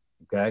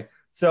 Okay,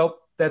 so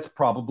that's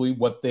probably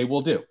what they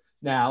will do.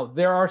 Now,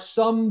 there are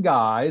some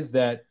guys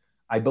that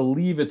I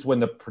believe it's when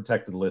the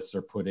protected lists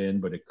are put in,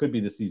 but it could be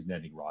the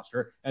season-ending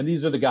roster. And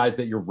these are the guys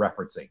that you're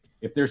referencing.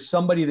 If there's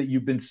somebody that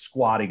you've been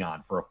squatting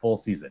on for a full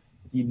season,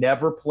 he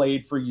never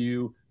played for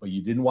you, but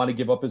you didn't want to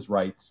give up his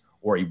rights,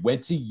 or he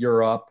went to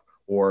Europe,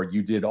 or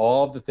you did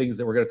all of the things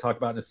that we're going to talk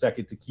about in a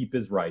second to keep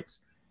his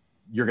rights,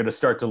 you're going to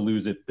start to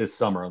lose it this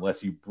summer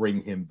unless you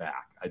bring him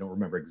back. I don't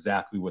remember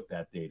exactly what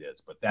that date is,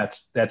 but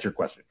that's your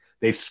question.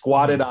 They've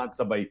squatted on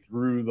somebody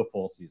through the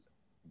full season,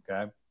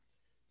 okay?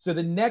 So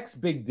the next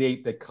big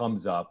date that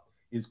comes up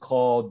is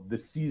called the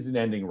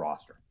season-ending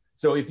roster.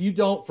 So if you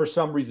don't, for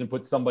some reason,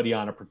 put somebody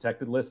on a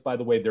protected list, by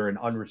the way, they're an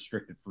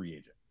unrestricted free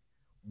agent.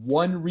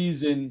 One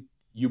reason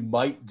you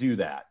might do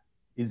that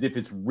is if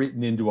it's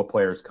written into a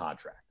player's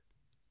contract.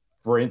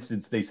 For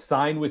instance, they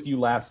signed with you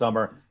last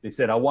summer. They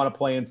said, I want to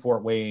play in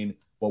Fort Wayne,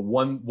 but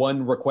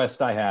one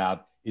request I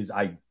have is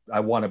I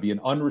want to be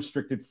an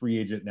unrestricted free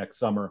agent next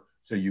summer,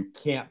 so you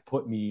can't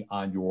put me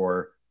on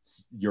your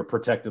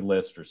protected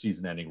list or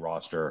season-ending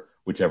roster,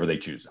 whichever they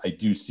choose. I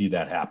do see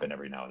that happen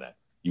every now and then.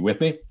 You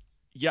with me?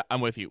 Yeah, I'm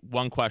with you.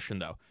 One question,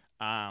 though.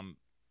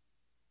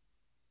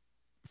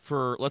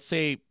 For, let's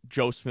say,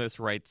 Joe Smith's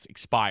rights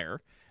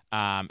expire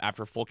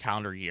after a full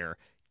calendar year,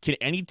 can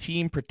any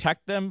team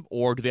protect them,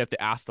 or do they have to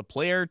ask the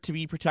player to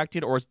be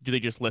protected, or do they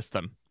just list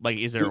them? Like,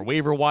 is there a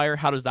waiver wire?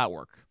 How does that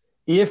work?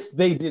 If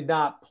they did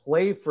not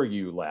play for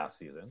you last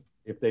season,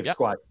 if they've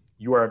squatted,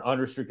 you are an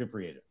unrestricted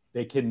free agent.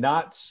 They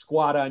cannot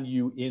squat on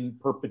you in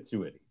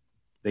perpetuity.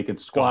 They can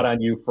squat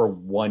on you for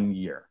 1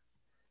 year.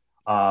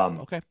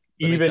 Okay.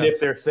 Even if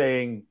they're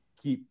saying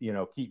keep me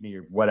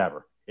or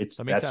whatever.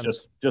 That's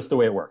just the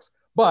way it works.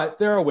 But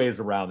there are ways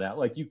around that.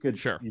 Like you could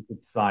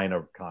sign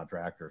a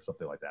contract or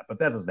something like that, but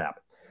that doesn't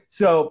happen.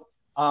 So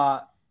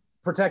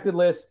protected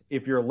list,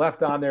 if you're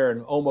left on there,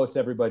 and almost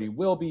everybody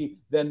will be,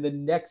 then the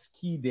next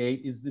key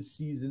date is the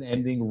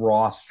season-ending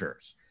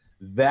rosters.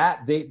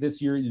 That date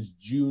this year is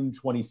June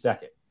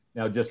 22nd.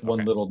 Now, just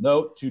one little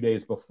note, 2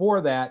 days before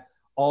that,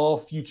 all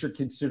future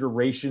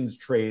considerations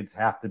trades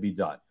have to be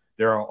done.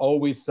 There are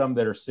always some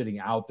that are sitting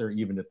out there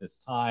even at this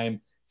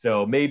time.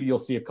 So maybe you'll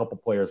see a couple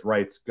players'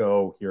 rights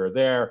go here or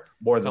there.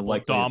 More than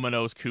likely,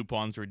 Domino's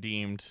coupons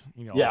redeemed.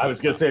 I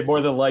was going to say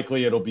more than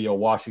likely it'll be a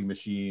washing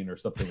machine or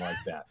something like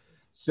that.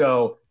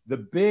 So the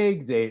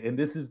big date, and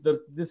this is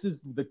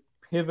the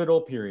pivotal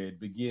period,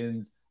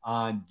 begins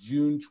on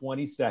June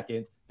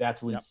 22nd.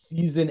 That's when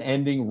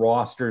season-ending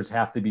rosters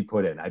have to be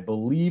put in. I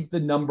believe the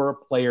number of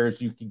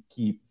players you can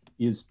keep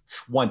is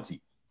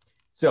 20.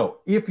 So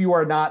if you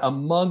are not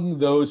among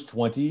those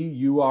 20,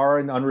 you are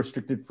an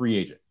unrestricted free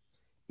agent.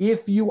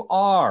 If you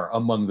are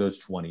among those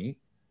 20,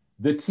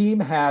 the team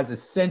has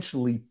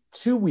essentially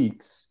 2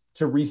 weeks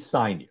to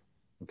re-sign you,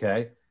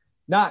 okay?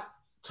 Not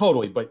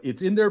totally, but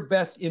it's in their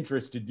best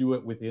interest to do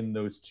it within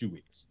those 2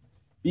 weeks.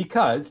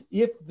 Because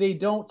if they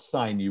don't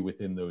sign you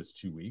within those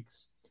 2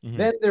 weeks,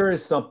 then there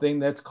is something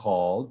that's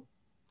called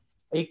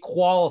a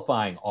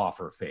qualifying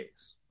offer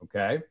phase,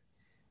 okay?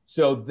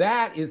 So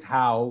that is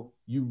how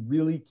you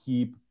really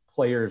keep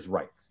players'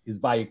 rights, is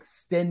by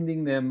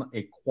extending them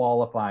a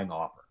qualifying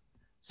offer.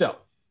 So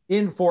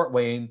in Fort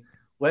Wayne,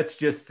 let's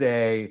just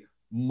say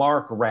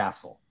Mark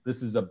Rassel.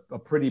 This is a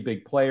pretty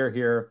big player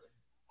here.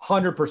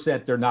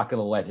 100% they're not going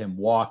to let him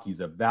walk.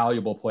 He's a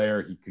valuable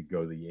player. He could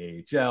go to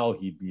the AHL.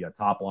 He'd be a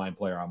top-line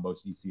player on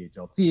most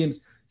ECHL teams.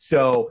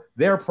 So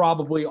they're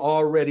probably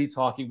already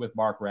talking with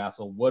Mark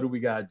Rassel. What do we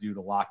got to do to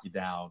lock you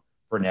down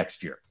for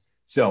next year?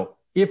 So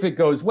if it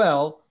goes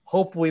well,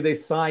 hopefully they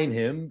sign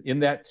him in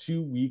that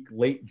 2-week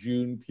late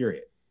June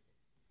period.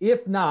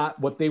 If not,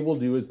 what they will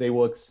do is they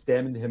will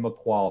extend him a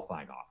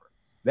qualifying offer.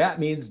 That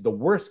means the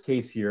worst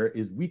case here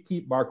is we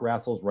keep Mark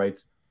Rassel's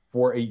rights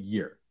for a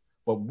year.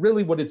 But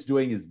really what it's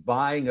doing is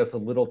buying us a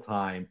little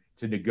time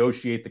to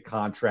negotiate the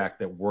contract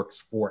that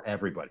works for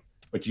everybody.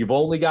 But you've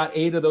only got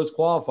 8 of those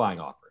qualifying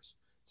offers.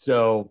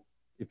 So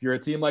if you're a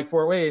team like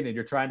Fort Wayne and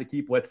you're trying to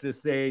keep, let's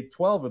just say,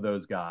 12 of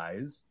those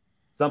guys,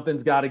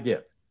 something's got to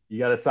give. You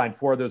got to sign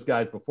 4 of those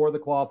guys before the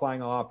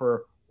qualifying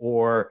offer,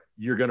 or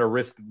you're going to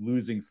risk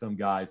losing some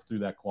guys through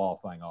that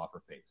qualifying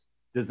offer phase.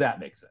 Does that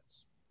make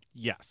sense?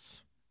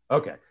 Yes.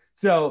 Okay.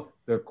 So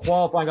the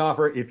qualifying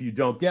offer, if you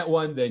don't get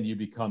one, then you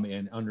become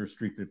an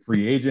unrestricted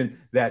free agent.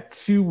 That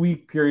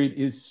 2-week period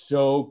is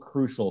so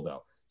crucial,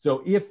 though.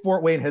 So if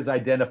Fort Wayne has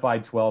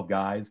identified 12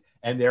 guys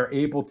and they're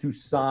able to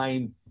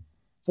sign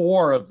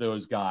 4 of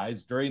those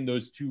guys during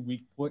those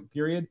 2-week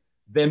period,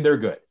 then they're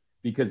good,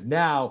 because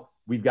now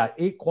we've got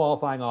 8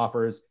 qualifying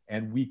offers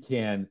and we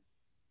can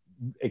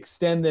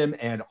extend them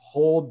and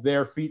hold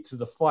their feet to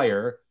the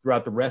fire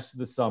throughout the rest of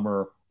the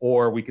summer,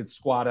 or we can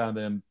squat on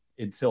them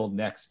until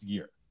next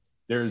year.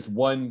 There's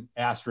one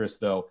asterisk,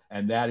 though,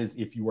 and that is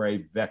if you are a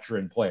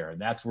veteran player.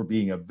 And that's where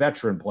being a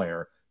veteran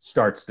player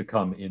starts to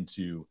come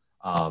into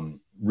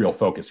real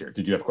focus here.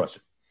 Did you have a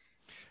question?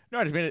 No,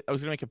 I was going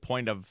to make a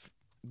point of,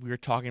 we were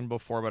talking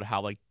before about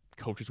how like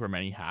coaches wear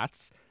many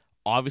hats.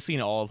 Obviously,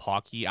 in all of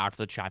hockey, after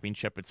the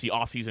championship, it's the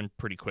offseason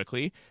pretty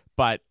quickly.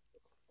 But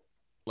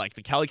like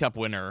the Kelly Cup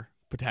winner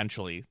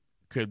potentially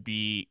could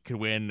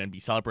win and be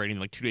celebrating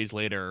like 2 days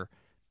later.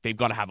 They've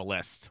got to have a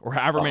list, or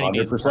however many 100%.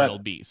 days apart it'll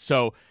be.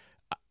 So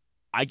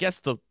I guess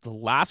the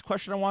last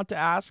question I want to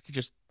ask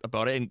just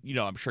about it, and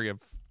I'm sure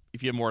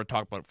if you have more to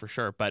talk about for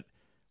sure, but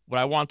what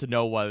I want to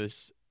know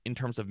was, in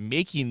terms of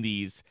making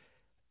these,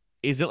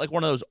 is it like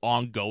one of those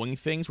ongoing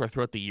things where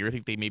throughout the year I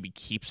think they maybe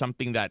keep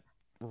something that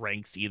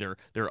ranks either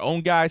their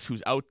own guys,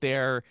 who's out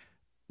there,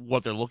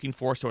 what they're looking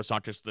for, so it's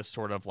not just this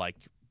sort of like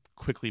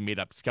quickly made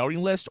up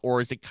scouting list,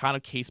 or is it kind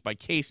of case by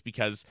case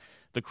because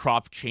the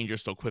crop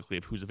changes so quickly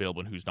of who's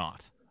available and who's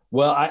not?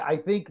 Well, I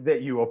think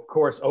that you, of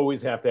course,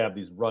 always have to have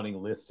these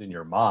running lists in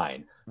your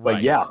mind. But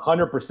Right. yeah,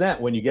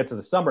 100% when you get to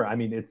the summer, I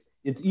mean, it's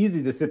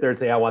easy to sit there and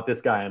say, I want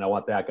this guy and I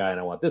want that guy and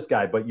I want this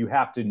guy. But you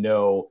have to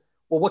know,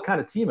 well, what kind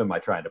of team am I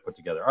trying to put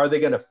together? Are they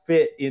going to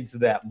fit into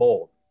that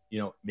mold?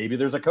 Maybe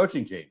there's a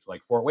coaching change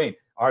like Fort Wayne.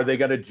 Are they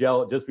going to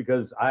gel? Just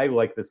because I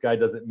like this guy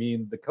doesn't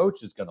mean the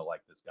coach is going to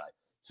like this guy.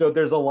 So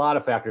there's a lot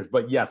of factors.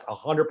 But yes,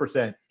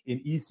 100% in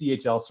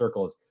ECHL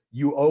circles,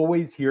 you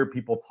always hear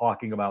people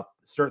talking about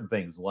certain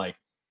things like,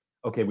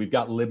 okay, we've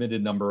got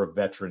limited number of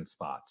veteran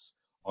spots.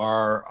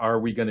 Are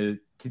we going to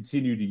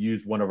continue to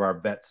use one of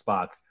our vet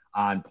spots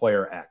on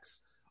player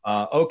X?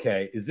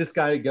 Okay, is this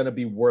guy going to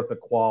be worth a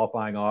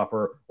qualifying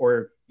offer?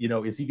 Or,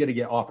 is he going to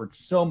get offered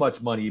so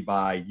much money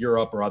by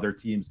Europe or other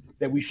teams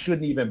that we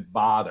shouldn't even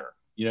bother?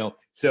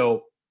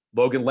 So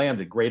Logan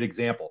Lambdin, great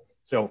example.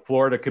 So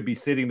Florida could be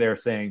sitting there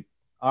saying,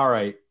 all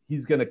right,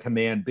 he's going to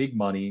command big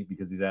money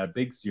because he's at a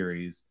big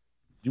series.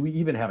 Do we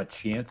even have a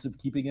chance of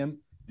keeping him?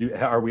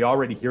 Are we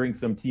already hearing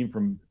some team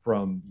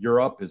from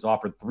Europe has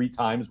offered 3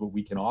 times what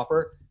we can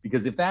offer?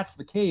 Because if that's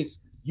the case,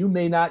 you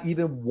may not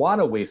even want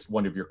to waste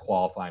one of your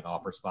qualifying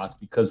offer spots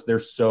because they're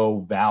so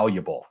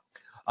valuable.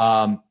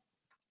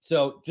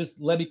 So just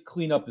let me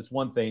clean up this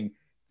one thing.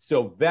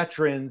 So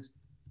veterans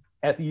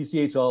at the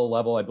ECHL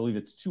level, I believe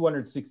it's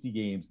 260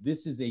 games.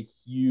 This is a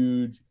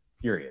huge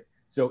period.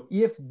 So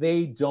if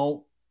they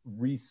don't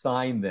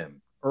re-sign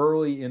them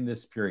early in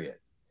this period,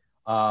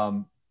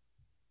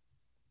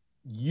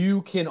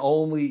 you can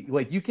only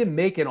you can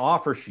make an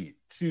offer sheet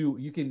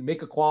you can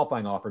make a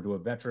qualifying offer to a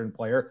veteran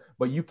player,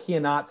 but you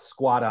cannot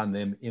squat on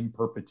them in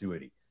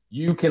perpetuity.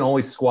 You can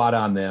only squat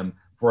on them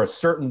for a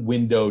certain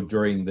window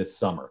during this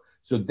summer.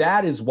 So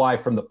that is why,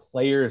 from the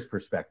player's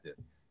perspective,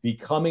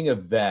 becoming a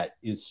vet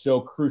is so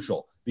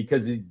crucial,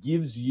 because it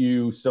gives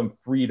you some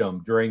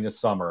freedom during the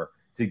summer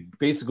to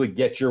basically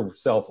get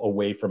yourself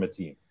away from a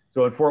team.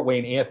 So in Fort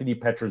Wayne, Anthony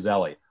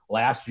Petrozelli,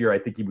 last year, I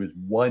think he was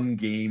 1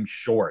 game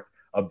short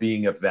of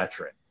being a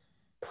veteran.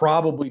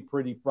 Probably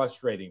pretty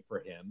frustrating for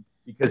him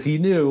because he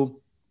knew,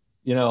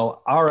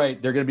 all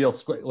right, they're going to be able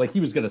to, like, he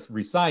was going to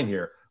resign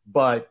here,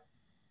 but,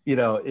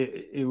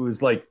 it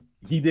was like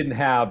he didn't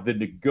have the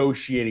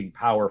negotiating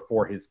power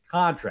for his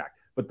contract.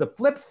 But the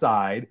flip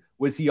side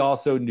was he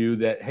also knew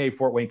that, hey,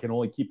 Fort Wayne can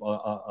only keep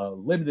a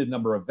limited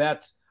number of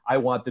vets. I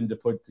want them to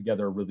put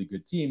together a really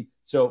good team.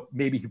 So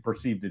maybe he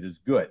perceived it as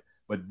good.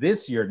 But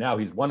this year, now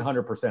he's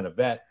 100% a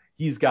vet.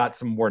 He's got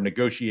some more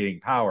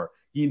negotiating power.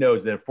 He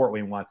knows that if Fort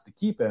Wayne wants to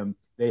keep him,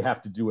 they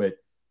have to do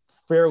it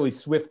fairly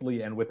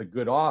swiftly and with a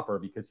good offer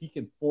because he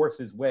can force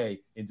his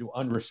way into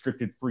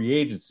unrestricted free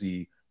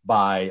agency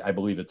by, I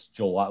believe it's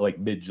July, like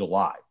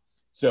mid-July.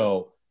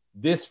 So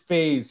this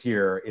phase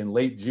here in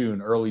late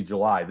June, early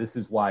July, this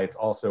is why it's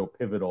also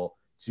pivotal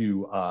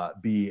to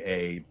be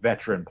a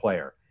veteran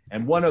player.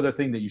 And one other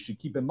thing that you should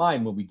keep in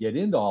mind when we get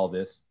into all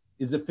this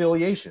is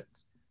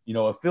affiliations.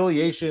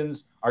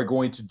 Affiliations are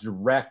going to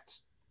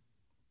direct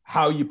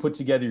how you put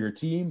together your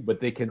team,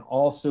 but they can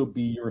also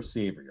be your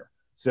savior.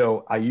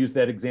 So I use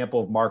that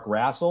example of Mark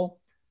Rassel.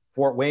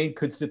 Fort Wayne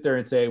could sit there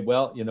and say,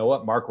 well, you know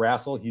what, Mark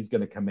Rassel, he's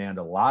going to command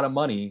a lot of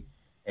money,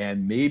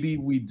 and maybe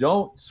we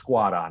don't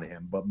squat on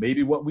him, but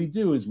maybe what we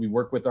do is we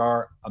work with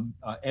our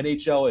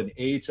NHL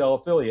and AHL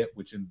affiliate,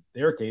 which in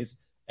their case,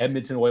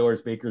 Edmonton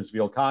Oilers,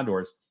 Bakersfield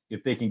Condors.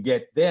 If they can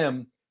get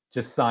them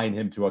to sign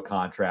him to a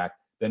contract,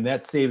 then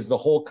that saves the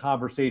whole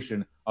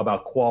conversation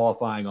about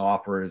qualifying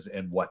offers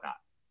and whatnot.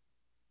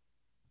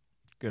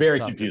 Very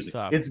confusing.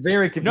 It's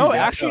very confusing. No,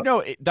 actually,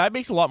 no. That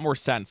makes a lot more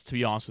sense, to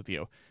be honest with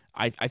you.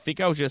 I think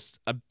I was just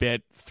a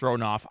bit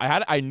thrown off.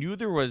 I knew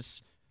there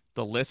was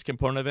the list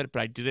component of it,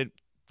 but I didn't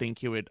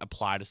think it would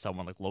apply to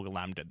someone like Logan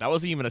Lambdin. That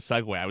wasn't even a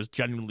segue. I was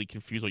genuinely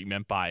confused what you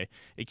meant by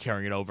it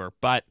carrying it over.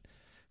 But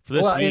for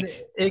this week,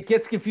 and it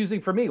gets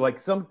confusing for me. Like,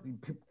 some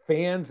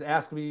fans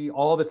ask me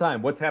all the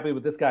time, "What's happening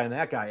with this guy and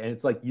that guy?" And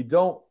it's like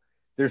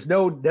there's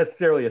no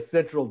necessarily a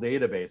central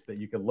database that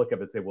you can look up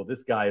and say, well,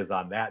 this guy is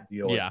on that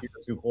deal. Yeah. And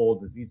here's who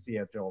holds his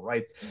ECHL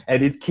rights.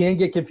 And it can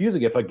get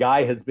confusing if a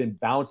guy has been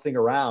bouncing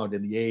around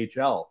in the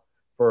AHL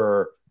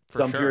for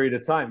some period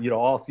of time,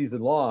 all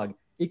season long.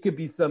 It could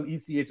be some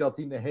ECHL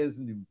team that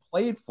hasn't even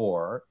played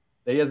for,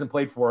 that he hasn't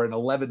played for in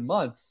 11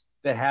 months,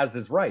 that has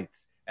his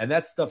rights. And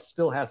that stuff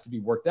still has to be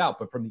worked out.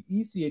 But from the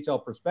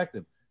ECHL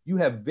perspective, you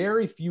have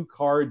very few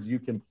cards you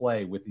can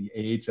play with the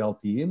AHL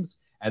teams,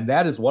 and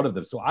that is one of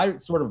them. So I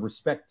sort of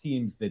respect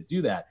teams that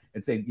do that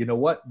and say, you know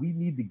what, we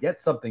need to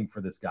get something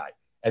for this guy.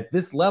 At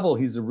this level,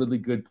 he's a really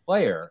good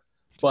player,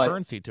 but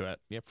currency to it.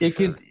 Yeah,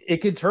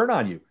 it can turn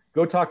on you.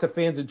 Go talk to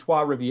fans in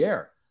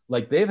Trois-Rivières.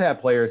 Like, they've had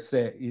players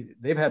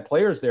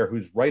there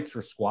whose rights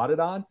are squatted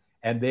on,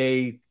 and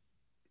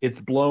it's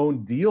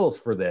blown deals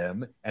for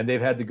them, and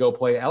they've had to go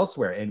play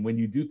elsewhere. And when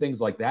you do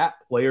things like that,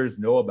 players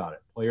know about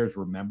it. Players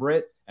remember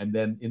it. And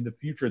then in the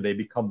future, they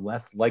become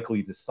less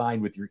likely to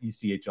sign with your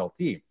ECHL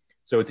team.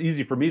 So it's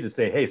easy for me to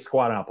say, hey,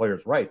 squat on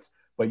players' rights,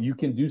 but you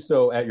can do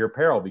so at your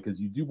peril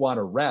because you do want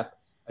to rep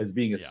as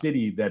being a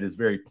city that is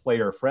very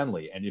player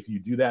friendly. And if you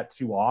do that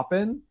too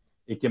often,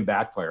 it can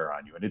backfire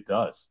on you, and it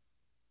does.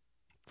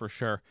 For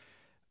sure.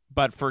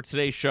 But for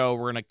today's show,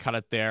 we're going to cut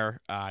it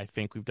there. I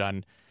think we've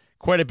done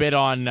quite a bit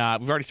on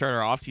we've already started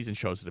our off-season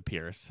shows, it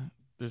appears.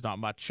 There's not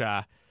much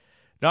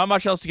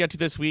else to get to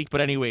this week.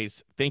 But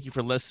anyways, thank you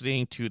for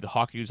listening to the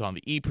Hockey News on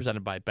the E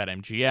presented by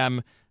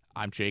BetMGM.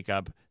 I'm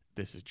Jacob.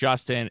 This is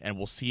Justin, and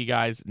we'll see you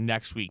guys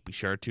next week. Be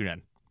sure to tune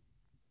in.